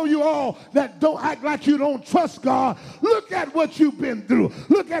 And some of you all that don't act like you don't trust God, look at what you've been through.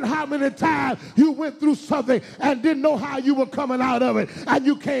 Look at how many times you went through something and didn't know how you were coming out of it, and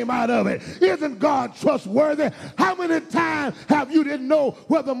you came out of it. Isn't God trustworthy? How many times have you didn't know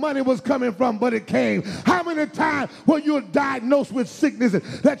where the money was coming from, but it came? How many times were you diagnosed with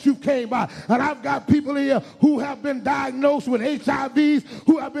sicknesses that you came out? And I've got people here who have been diagnosed with HIVs,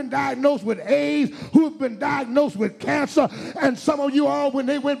 who have been diagnosed with AIDS, who have been diagnosed with cancer. And some of you all, when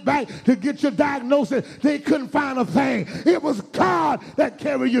they went back to get your diagnosis, they couldn't find a thing. It was God that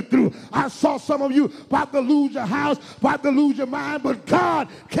carried you through. I saw some of you about to lose your house, about to lose your mind, but God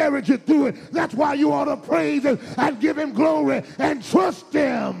carried you through it. That's why you ought to praise him and give him glory and trust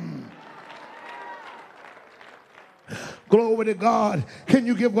him. Glory to God. Can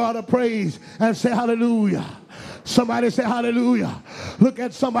you give God a praise and say hallelujah? Somebody say hallelujah. Look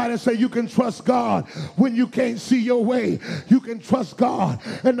at somebody and say you can trust God when you can't see your way. You can trust God.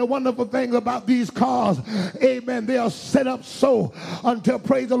 And the wonderful thing about these cars, amen, they are set up so until,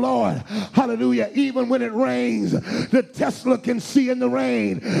 praise the Lord, hallelujah, even when it rains, the Tesla can see in the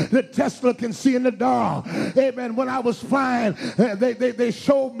rain. The Tesla can see in the dark. Amen. When I was flying, they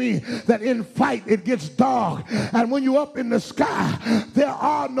showed me that in flight it gets dark. And when you're up in the sky, there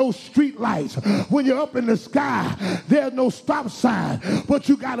are no street lights. When you're up in the sky, there's no stop sign, but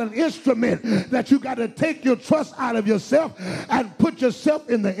you got an instrument that you got to take your trust out of yourself and put yourself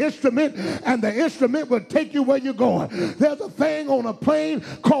in the instrument, and the instrument will take you where you're going. There's a thing on a plane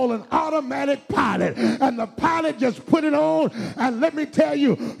called an automatic pilot, and the pilot just put it on, and let me tell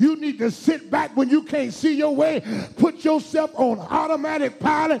you, you need to sit back when you can't see your way, put yourself on automatic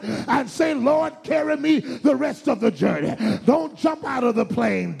pilot and say, Lord, carry me the rest of the journey. Don't jump out of the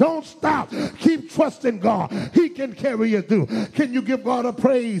plane. Don't stop. Keep trusting God. He can carry you through. Can you give God a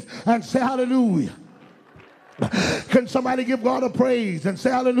praise and say hallelujah? Can somebody give God a praise and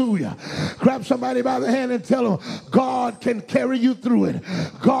say hallelujah? Grab somebody by the hand and tell them God can carry you through it.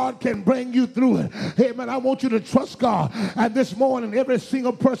 God can bring you through it. Hey, man, I want you to trust God. And this morning, every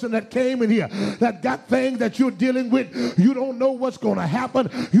single person that came in here that got things that you're dealing with, you don't know what's going to happen.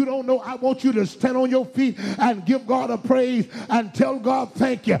 You don't know. I want you to stand on your feet and give God a praise and tell God,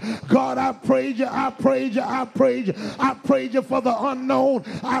 thank you. God, I praise you. I praise you. I praise you. I praise you for the unknown.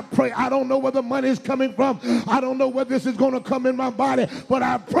 I don't know where the money is coming from. I don't know where this is going to come in my body, but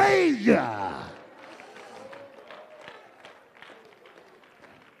I praise you.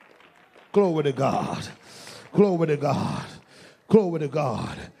 Glory to God. Glory to God. Glory to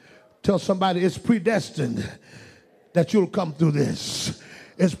God. Tell somebody it's predestined that you'll come through this.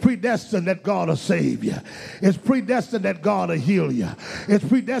 It's predestined that God will save you. It's predestined that God will heal you. It's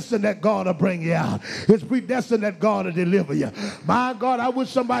predestined that God will bring you out. It's predestined that God will deliver you. My God, I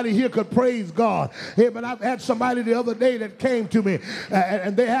wish somebody here could praise God. Hey, but I've had somebody the other day that came to me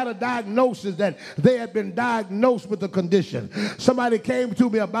and they had a diagnosis that they had been diagnosed with a condition. Somebody came to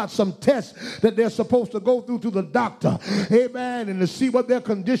me about some tests that they're supposed to go through to the doctor. Amen. And to see what their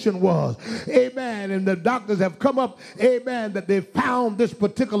condition was. Amen. And the doctors have come up, amen, that they found this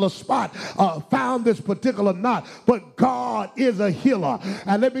particular spot, found this particular knot, but God is a healer.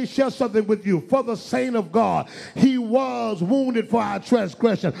 And let me share something with you. For the saint of God, he was wounded for our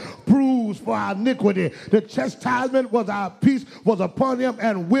transgression, bruised for our iniquity. The chastisement was our peace was upon him,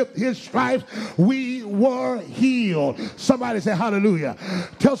 and with his stripes we were healed. Somebody say hallelujah.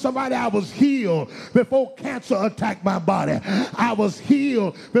 Tell somebody I was healed before cancer attacked my body. I was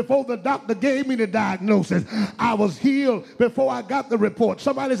healed before the doctor gave me the diagnosis. I was healed before I got the report.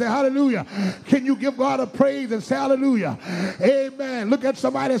 Somebody say hallelujah. Can you give God a praise and say hallelujah? Amen. Look at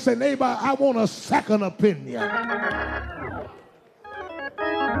somebody and say, neighbor, I want a second opinion.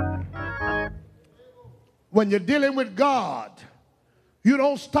 When you're dealing with God, you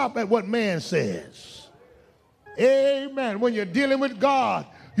don't stop at what man says. Amen. When you're dealing with God,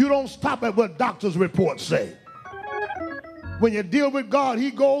 you don't stop at what doctor's reports say. When you deal with God,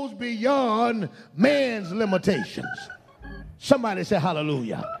 he goes beyond man's limitations. Somebody say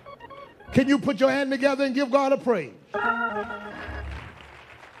hallelujah. Can you put your hand together and give God a praise?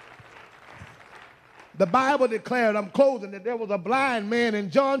 The Bible declared, I'm closing, that there was a blind man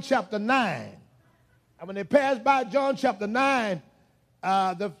in John chapter 9. And when they passed by John chapter 9,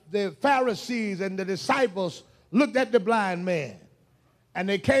 the Pharisees and the disciples looked at the blind man. And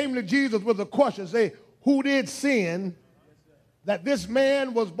they came to Jesus with a question, say, who did sin that this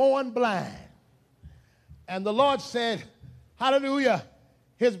man was born blind? And the Lord said, hallelujah,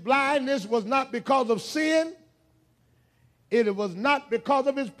 his blindness was not because of sin. It was not because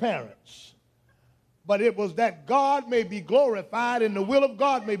of his parents. But it was that God may be glorified and the will of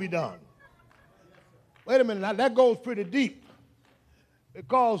God may be done. Wait a minute, now that goes pretty deep.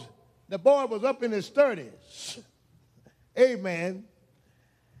 Because the boy was up in his 30s. Amen.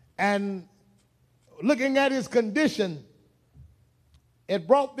 And looking at his condition, it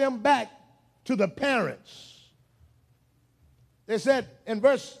brought them back to the parents. They said in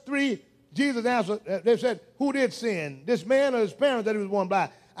verse 3, Jesus answered, they said, who did sin, this man or his parents, that he was born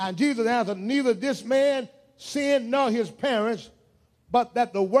blind? And Jesus answered, neither this man sinned nor his parents, but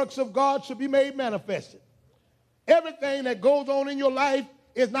that the works of God should be made manifested. Everything that goes on in your life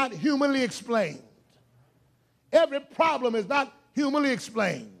is not humanly explained. Every problem is not humanly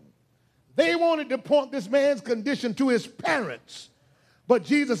explained. They wanted to point this man's condition to his parents, but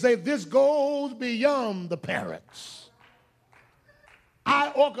Jesus said this goes beyond the parents.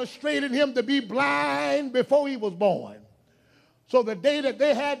 I orchestrated him to be blind before he was born. So the day that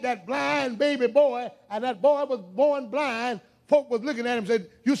they had that blind baby boy, and that boy was born blind, folk was looking at him and said,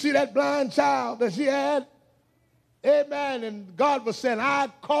 you see that blind child that she had? Amen. And God was saying,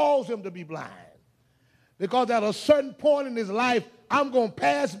 I caused him to be blind. Because at a certain point in his life, I'm going to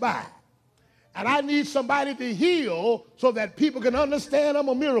pass by. And I need somebody to heal so that people can understand I'm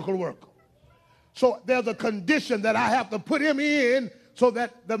a miracle worker. So there's a condition that I have to put him in so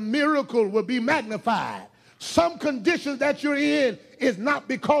that the miracle will be magnified. Some conditions that you're in is not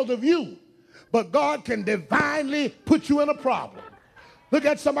because of you, but God can divinely put you in a problem. Look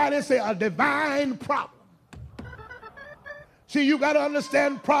at somebody and say, a divine problem. See, you got to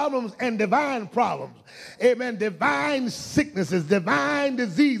understand problems and divine problems. Amen. Divine sicknesses, divine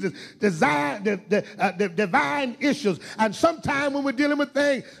diseases, divine issues. And sometimes when we're dealing with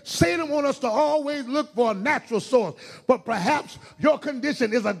things, Satan wants us to always look for a natural source. But perhaps your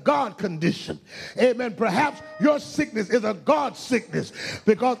condition is a God condition. Amen. Perhaps your sickness is a God sickness.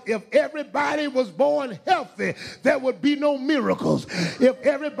 Because if everybody was born healthy, there would be no miracles. If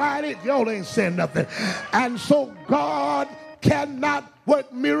everybody, y'all ain't saying nothing. And so God cannot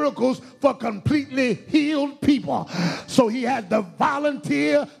work miracles for completely healed people. So he had to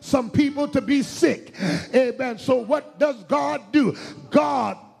volunteer some people to be sick. Amen. So what does God do?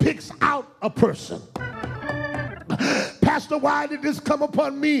 God picks out a person. Pastor, why did this come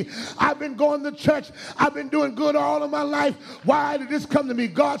upon me? I've been going to church. I've been doing good all of my life. Why did this come to me?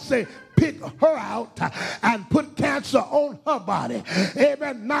 God said, pick her out and put cancer on her body.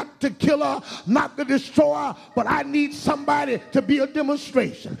 Amen. Not to kill her, not to destroy her, but I need somebody to be a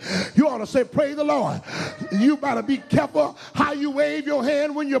demonstration. You ought to say, praise the Lord. You better be careful how you wave your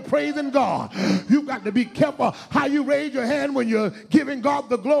hand when you're praising God. You got to be careful how you raise your hand when you're giving God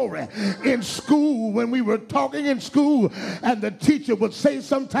the glory. In school, when we were talking in school, and the teacher would say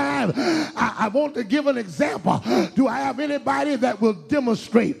sometime, I want to give an example. Do I have anybody that will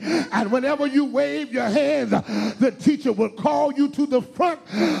demonstrate? And whenever you wave your hands, the teacher will call you to the front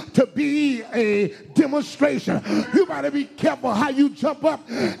to be a demonstration. You got to be careful how you jump up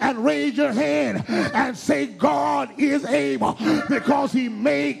and raise your hand and say God is able, because he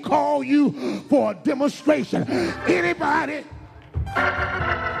may call you for a demonstration. Anybody?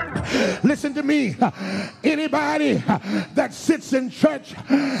 Listen to me. Anybody that sits in church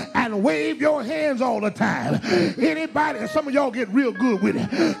and wave your hands all the time, anybody, and some of y'all get real good with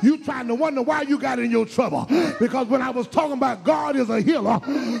it, you trying to wonder why you got in your trouble. Because when I was talking about God is a healer,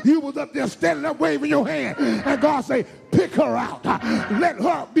 you was up there standing up waving your hand, and God say, pick her out. Let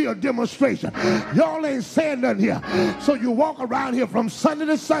her be a demonstration. Y'all ain't saying nothing here. So you walk around here from Sunday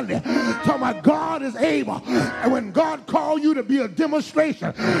to Sunday talking about God is able. And when God called you to be a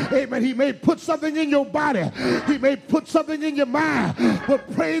demonstration, amen, he may put something in your body. He may put something in your mind. But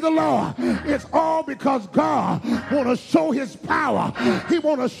praise the Lord, it's all because God want to show his power. He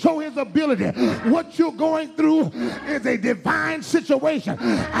want to show his ability. What you're going through is a divine situation,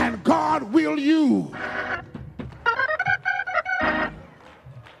 and God will use.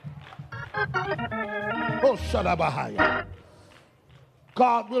 Oh, Shadabahaya.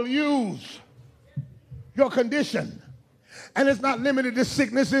 God will use your condition. And it's not limited to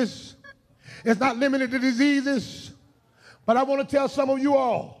sicknesses. It's not limited to diseases. But I want to tell some of you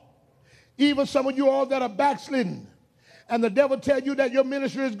all, even some of you all that are backslidden, and the devil tell you that your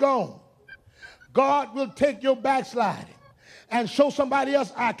ministry is gone, God will take your backsliding and show somebody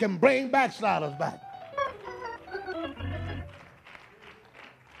else, I can bring backsliders back.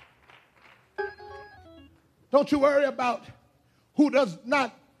 Don't you worry about who does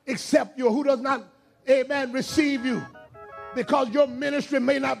not accept you, or who does not, amen, receive you, because your ministry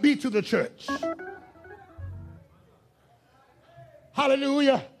may not be to the church.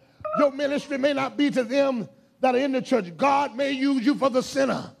 Hallelujah. Your ministry may not be to them that are in the church. God may use you for the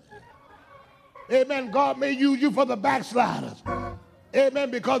sinner. Amen. God may use you for the backsliders.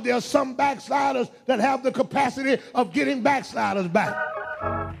 Amen. Because there are some backsliders that have the capacity of getting backsliders back.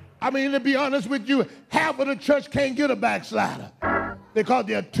 I mean, to be honest with you, half of the church can't get a backslider because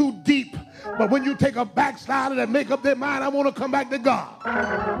they're too deep. But when you take a backslider that make up their mind, I want to come back to God.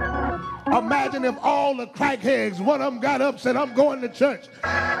 Imagine if all the crackheads, one of them got up, said, I'm going to church.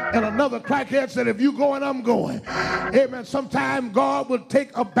 And another crackhead said, if you going, I'm going. Amen. Sometime God will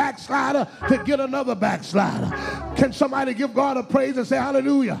take a backslider to get another backslider. Can somebody give God a praise and say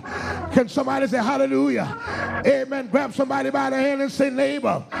hallelujah? Can somebody say hallelujah? Amen. Grab somebody by the hand and say,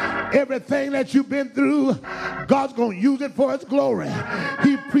 neighbor, everything that you've been through, God's going to use it for his glory.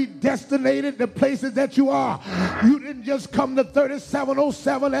 He predestinated the places that you are. You didn't just come to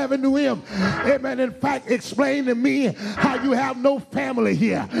 3707 Avenue M. Amen. In fact, explain to me how you have no family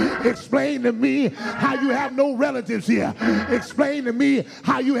here. Explain to me how you have no relatives here. Explain to me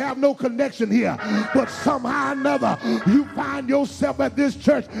how you have no connection here. But somehow or another, you find yourself at this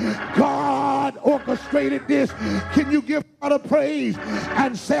church. God orchestrated this. Can you give God a praise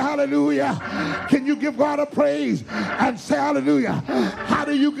and say hallelujah? Can you give God a praise and say hallelujah? How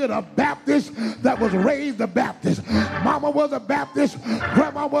do you get a Baptist that was raised a Baptist? Mama was a Baptist,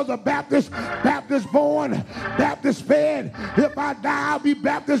 grandma was a Baptist, Baptist born, Baptist fed. If I die, I'll be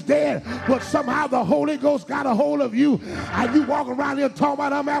Baptist dead. But somehow the Holy Ghost got a hold of you, and you walk around here talking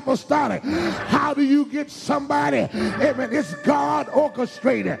about I'm apostolic. How do you get somebody? Amen. It's God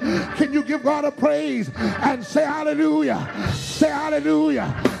orchestrated. Can you give God a praise and say hallelujah? Say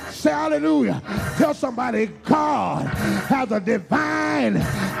hallelujah. Say hallelujah. Tell somebody God has a divine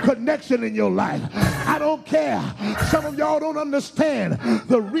connection in your life. I don't care. Some of y'all don't understand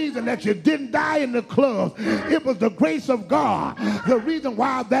the reason that you didn't die in the club. It was the grace of God. The reason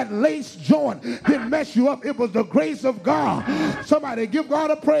why that lace joint didn't mess you up, it was the grace of God. Somebody give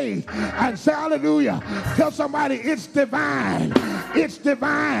God a praise and say hallelujah. Tell somebody it's divine. It's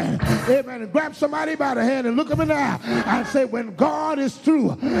divine. Amen. And grab somebody by the hand and look them in the eye and say, when God is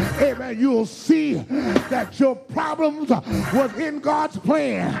through, amen, you'll see that your problems was in God's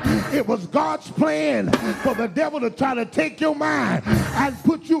plan. It was God's plan for the devil to try to take your mind and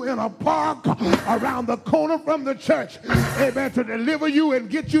put you in a park around the corner from the church, amen, to deliver you and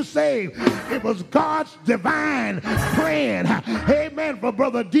get you saved. It was God's divine plan, amen, for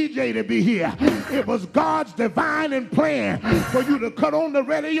Brother DJ to be here. It was God's divine plan for you to cut on the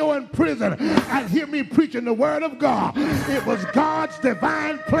radio in prison and hear me preaching the word of God. It was God's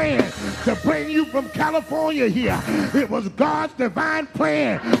divine plan to bring you from California here. It was God's divine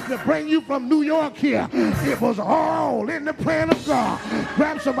plan to bring you from New York here. It was all in the plan of God.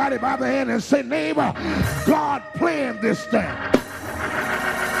 Grab somebody by the hand and say, neighbor, God planned this thing.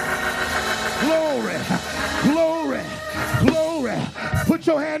 Glory, glory, glory. Put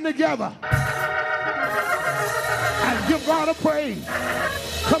your hand together and give God a praise.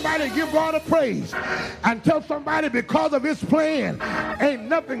 Somebody give God a praise and tell somebody because of his plan, ain't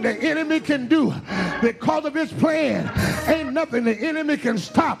nothing the enemy can do. Because of his plan, ain't nothing the enemy can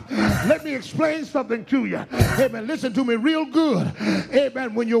stop. Let me explain something to you. Amen. Listen to me real good.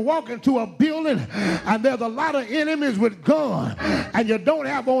 Amen. When you walk into a building and there's a lot of enemies with guns and you don't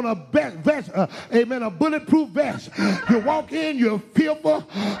have on a vest, amen, a bulletproof vest. You walk in, you're fearful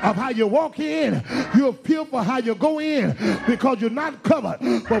of how you walk in. You're fearful how you go in because you're not covered.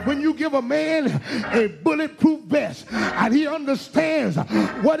 But when you give a man a bulletproof vest and he understands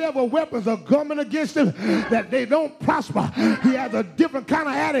whatever weapons are coming against him, that they don't prosper, he has a different kind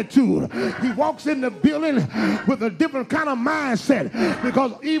of attitude. He walks in the building with a different kind of mindset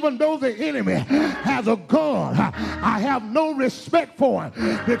because even though the enemy has a gun, I have no respect for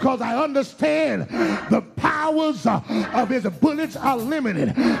him because I understand the powers of his bullets are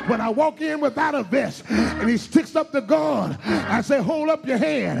limited. When I walk in without a vest and he sticks up the gun, I say, hold up your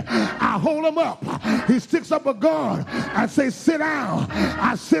hand. I hold him up. He sticks up a gun. I say, sit down.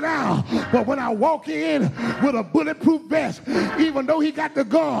 I sit down. But when I walk in with a bulletproof vest, even though he got the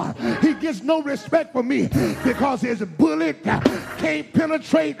gun, he gets no respect for me because his bullet can't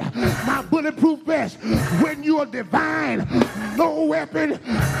penetrate my bulletproof vest. When you are divine, no weapon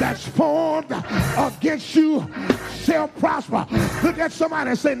that's formed against you shall prosper. Look at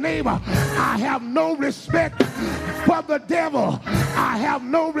somebody and say, neighbor, I have no respect for the devil. I have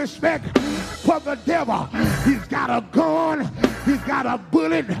no respect for the devil. He's got a gun, he's got a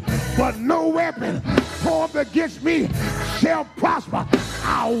bullet, but no weapon formed against me shall prosper.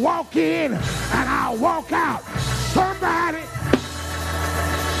 I'll walk in and I'll walk out. Somebody,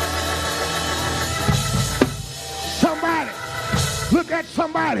 look at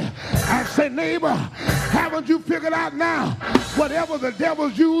somebody and say, neighbor, haven't you figured out now whatever the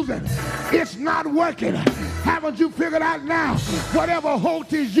devil's using, it's not working? Haven't you figured out now whatever hope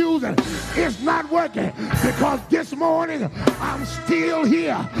he's using, it's not working? Because this morning I'm still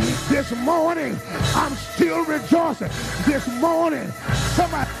here. This morning I'm still rejoicing. This morning,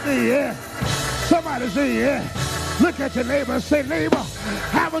 somebody say yeah. Somebody say yeah. Look at your neighbor and say, neighbor,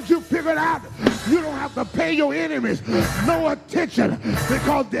 haven't you figured out you don't have to pay your enemies no attention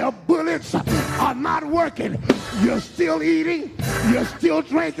because their bullets are not working? You're still eating, you're still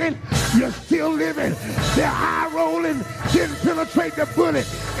drinking, you're still living. Their eye rolling didn't penetrate the bullet.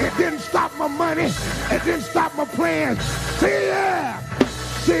 It didn't stop my money. It didn't stop my plans. See ya!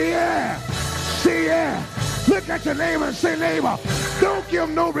 See ya! See ya! Look at your neighbor and say, neighbor, don't give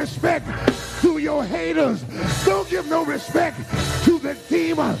no respect to your haters. Don't give no respect to the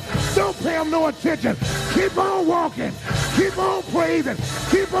demon. Don't pay them no attention. Keep on walking. Keep on praising.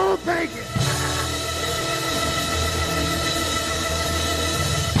 Keep on thanking.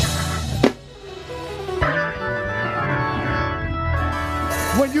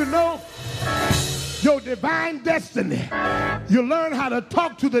 When you know your divine destiny, you learn how to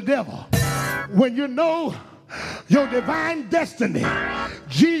talk to the devil. When you know your divine destiny,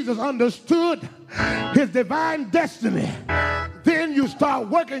 Jesus understood his divine destiny. Then you start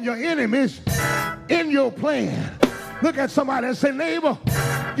working your enemies in your plan. Look at somebody and say, neighbor,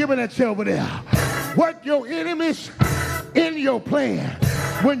 give me that chair over there. Work your enemies in your plan.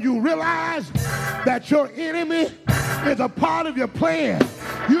 When you realize that your enemy is a part of your plan,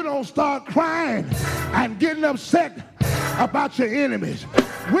 you don't start crying and getting upset about your enemies.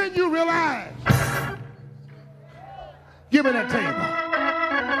 When you realize, give me that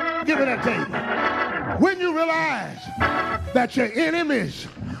table. Give me that table. When you realize that your enemies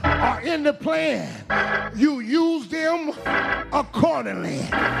are in the plan, you use them accordingly.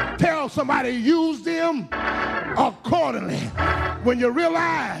 Tell somebody, use them accordingly. When you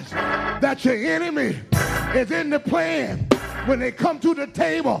realize that your enemy is in the plan, when they come to the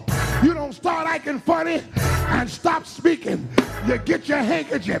table, you don't start acting funny and stop speaking. You get your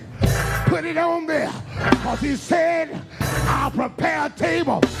handkerchief, put it on there, because he said, I'll prepare a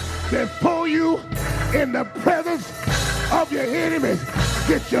table before you in the presence of your enemies.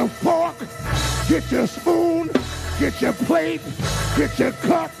 Get your fork, get your spoon, get your plate, get your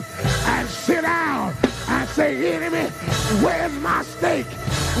cup, and sit down and say, enemy, where's my steak?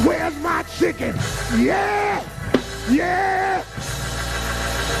 Where's my chicken? Yeah, yeah.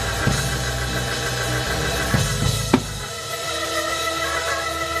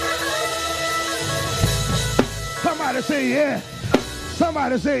 Somebody say yeah.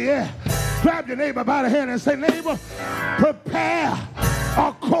 Somebody say yeah. Grab your neighbor by the hand and say, neighbor, prepare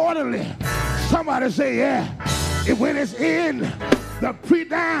accordingly. Somebody say yeah. When it's in the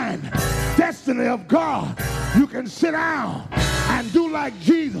predetermined destiny of God, you can sit down and do like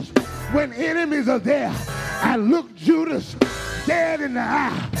Jesus when enemies are there and look Judas dead in the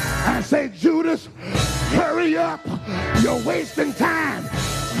eye and say, Judas, hurry up. You're wasting time.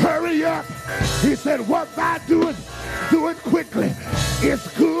 Hurry up. He said, what thou doest, do it quickly. It's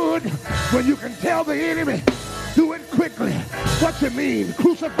good when you can tell the enemy, do it quickly. What you mean?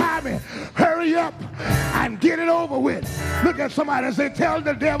 Crucify me. Hurry up and get it over with. Look at somebody and say, tell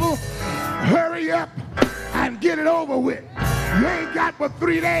the devil, hurry up and get it over with. You ain't got but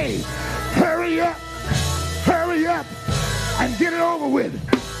 3 days. Hurry up and get it over with.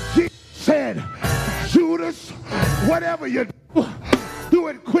 Jesus said, Judas, whatever you do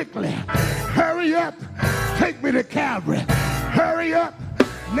it quickly. Hurry up, take me to Calvary. Hurry up,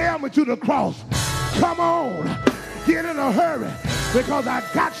 nail me to the cross. Come on, get in a hurry, because I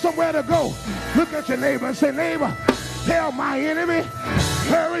got somewhere to go. Look at your neighbor and say, neighbor, tell my enemy,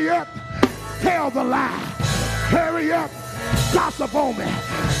 hurry up, tell the lie. Hurry up, gossip on me.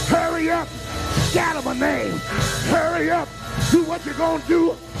 Hurry up, scatter my name. Hurry up, do what you're gonna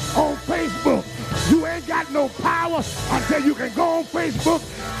do on Facebook. You ain't got no power until you can go on Facebook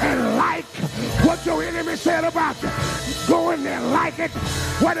and like what your enemy said about you. Go in there, like it.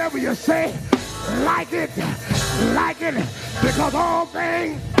 Whatever you say, like it, because all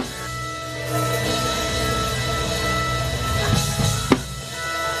things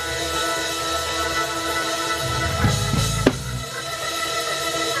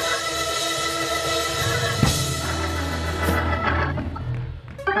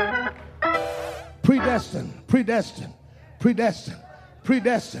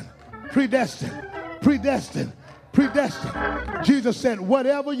predestined. Jesus said,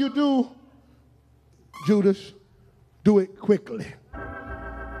 whatever you do, Judas, do it quickly.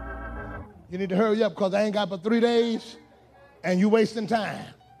 You need to hurry up, because I ain't got but 3 days and you wasting time.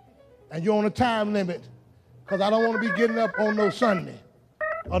 And you're on a time limit, because I don't want to be getting up on no Sunday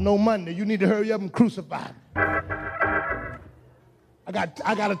or no Monday. You need to hurry up and crucify me. I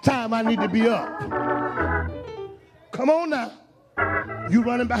got a time I need to be up. Come on now. You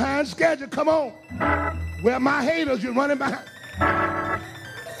running behind schedule. Come on. Where are my haters? You're running behind.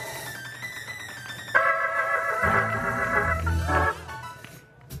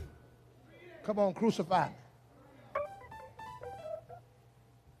 Come on, crucify me.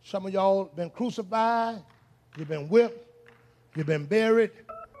 Some of y'all been crucified. You've been whipped. You've been buried.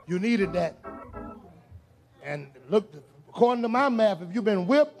 You needed that. And look, according to my math, if you've been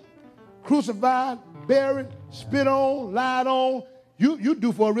whipped, crucified, buried, spit on, lied on, you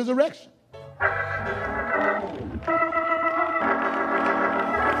due for a resurrection.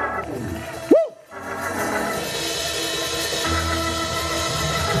 Woo!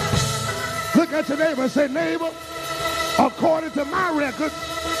 Look at your neighbor and say, neighbor, according to my records,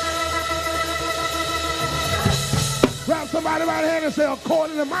 grab somebody by the hand and say,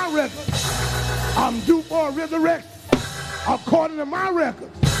 according to my records, I'm due for a resurrection. According to my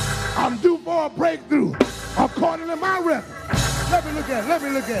records, I'm due for a breakthrough. According to my records. Let me look at it.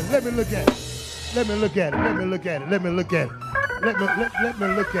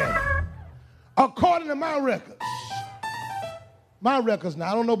 According to my records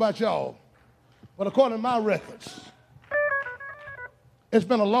now, I don't know about y'all, But according to my records, it's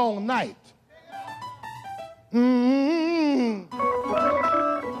been a long night. And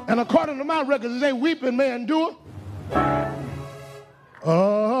according to my records, it ain't weeping may endure.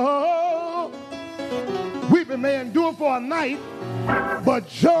 Oh, weeping may endure for a night, but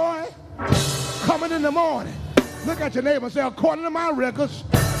joy coming in the morning. Look at your neighbor and say, according to my records,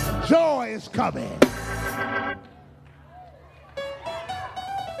 joy is coming.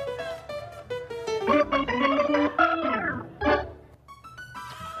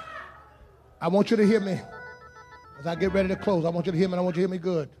 I want you to hear me. As I get ready to close, I want you to hear me, and I want you to hear me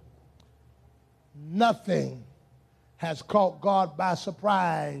good. Nothing has caught God by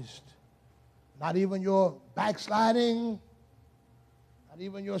surprise. Not even your backsliding, not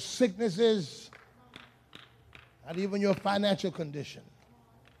even your sicknesses, not even your financial condition.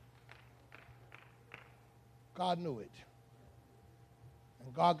 God knew it.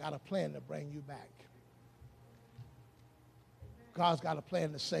 And God got a plan to bring you back. God's got a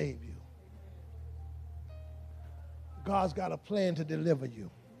plan to save you. God's got a plan to deliver you.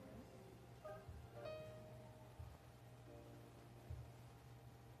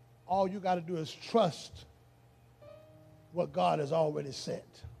 All you got to do is trust what God has already said.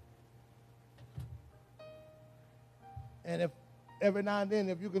 And if every now and then,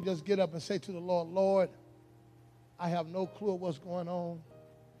 if you can just get up and say to the Lord, Lord, I have no clue what's going on.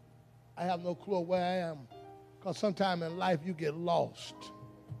 I have no clue where I am. Because sometime in life you get lost.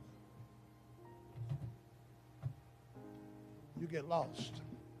 You get lost.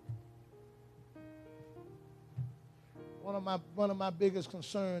 One of my biggest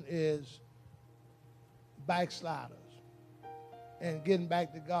concerns is backsliders and getting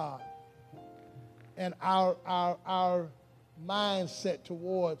back to God. And our mindset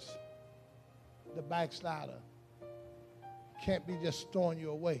towards the backslider can't be just throwing you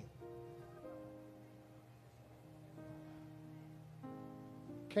away.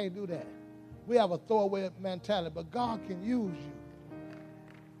 Can't do that. We have a throwaway mentality, but God can use you.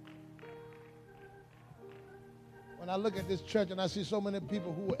 When I look at this church and I see so many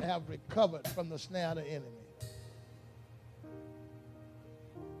people who have recovered from the snare of the enemy.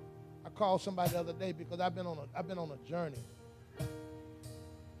 I called somebody the other day because I've been on a journey. And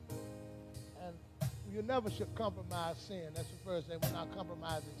you never should compromise sin. That's the first thing. We're not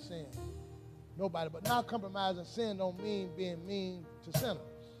compromising sin. Nobody. But not compromising sin don't mean being mean to sinners.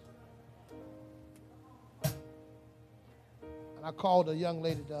 And I called a young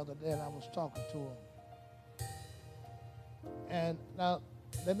lady the other day and I was talking to her. And now,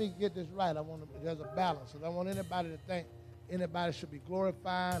 let me get this right. There's a balance. I don't want anybody to think anybody should be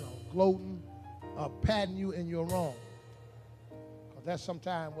glorifying or gloating or patting you in your wrong. Because that's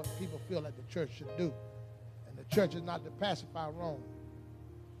sometimes what people feel like the church should do. And the church is not to pacify wrong.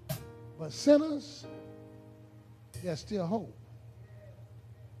 But sinners, there's still hope.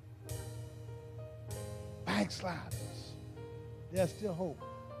 Backsliders, there's still hope.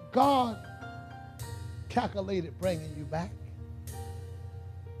 God calculated bringing you back.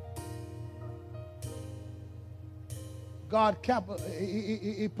 God,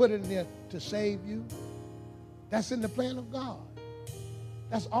 he put it in there to save you. That's in the plan of God.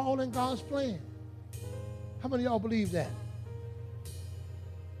 That's all in God's plan. How many of y'all believe that?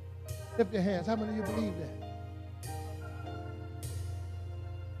 Lift your hands. How many of you believe that?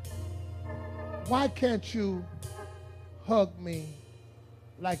 Why can't you hug me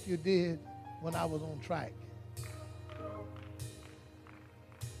like you did when I was on track?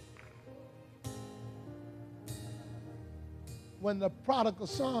 When the prodigal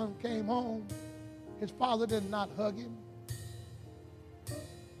son came home, his father did not hug him.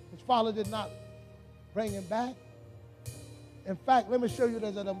 His father did not bring him back. In fact, let me show you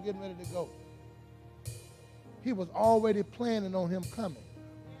this as I'm getting ready to go. He was already planning on him coming.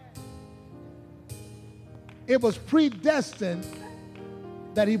 It was predestined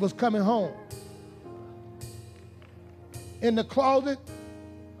that he was coming home. In the closet,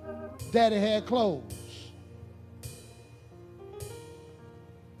 Daddy had clothes.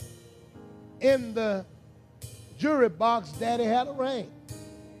 In the jewelry box, Daddy had a ring.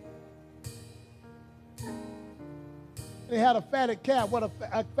 They had a fatted calf. What a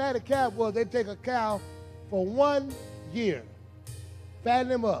fatted calf was, they take a cow for 1 year,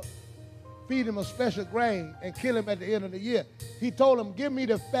 fatten him up, feed him a special grain, and kill him at the end of the year. He told him, give me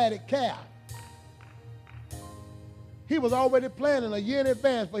the fatted calf. He was already planning a year in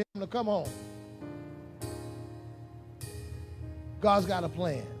advance for him to come home. God's got a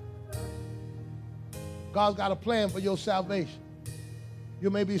plan. God's got a plan for your salvation. You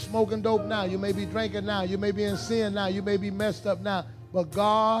may be smoking dope now. You may be drinking now. You may be in sin now. You may be messed up now. But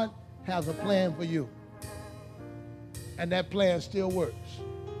God has a plan for you. And that plan still works.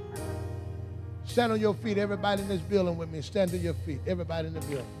 Stand on your feet, everybody in this building with me. Stand to your feet, everybody in the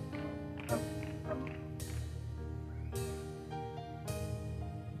building.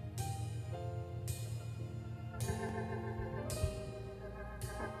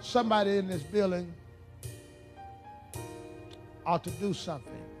 Somebody in this building ought to do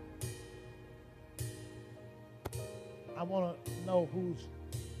something. I want to know who's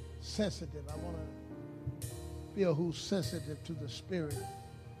sensitive. I want to feel who's sensitive to the spirit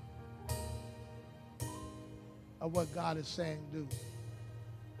of what God is saying do.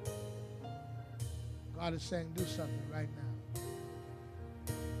 God is saying do something right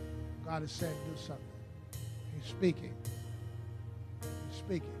now. God is saying do something. He's speaking. He's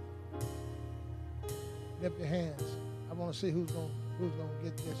speaking. Lift your hands. I want to see who's going to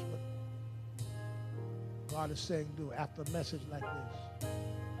get this. What God is saying do after a message like this.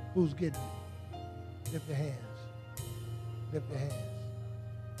 Who's getting it? Lift your hands. Lift your hands.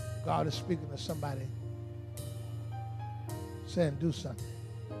 God is speaking to somebody, saying do something.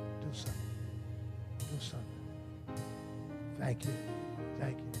 Do something. Do something. Thank you.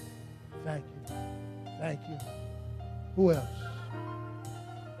 Thank you. Thank you. Thank you. Who else?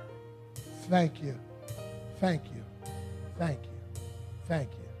 Thank you. Thank you. Thank you. Thank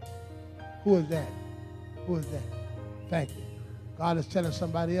you. Who is that? Who is that? Thank you. God is telling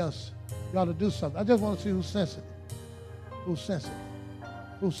somebody else, you ought to do something. I just want to see who's sensitive. Who's sensitive?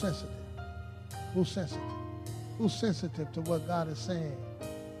 Who's sensitive? Who's sensitive? Who's sensitive to what God is saying?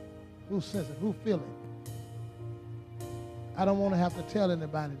 Who's sensitive? Who feel it? I don't want to have to tell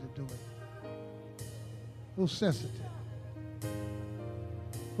anybody to do it. Who's sensitive?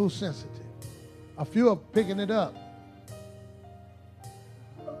 Who's sensitive? A few are picking it up.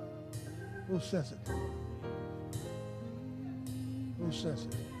 Who's sensitive? Who's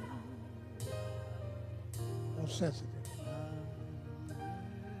sensitive? Who's sensitive?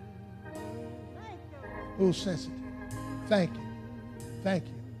 Who's sensitive? Thank you. Thank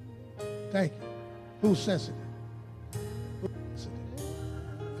you. Thank you. Who's sensitive? Who's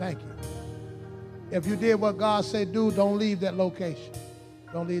sensitive? Thank you. If you did what God said do, don't leave that location.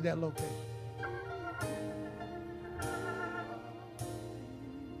 Don't leave that location.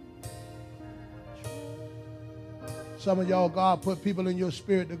 Some of y'all, God put people in your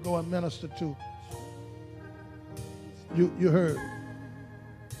spirit to go and minister to. You heard.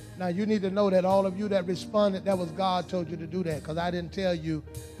 Now, you need to know that all of you that responded, that was God told you to do that, because I didn't tell you,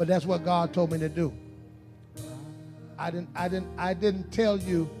 but that's what God told me to do. I didn't tell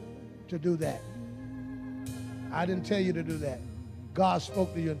you to do that. I didn't tell you to do that. God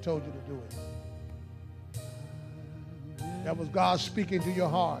spoke to you and told you to do it. That was God speaking to your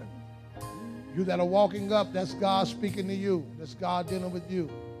heart. You that are walking up, that's God speaking to you. That's God dealing with you.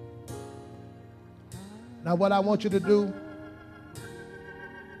 Now, what I want you to do,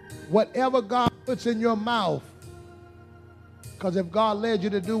 whatever God puts in your mouth, because if God led you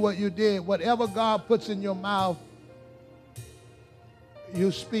to do what you did, whatever God puts in your mouth, you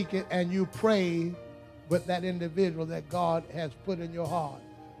speak it and you pray with that individual that God has put in your heart.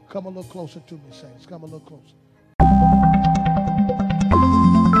 Come a little closer to me, saints. Come a little closer.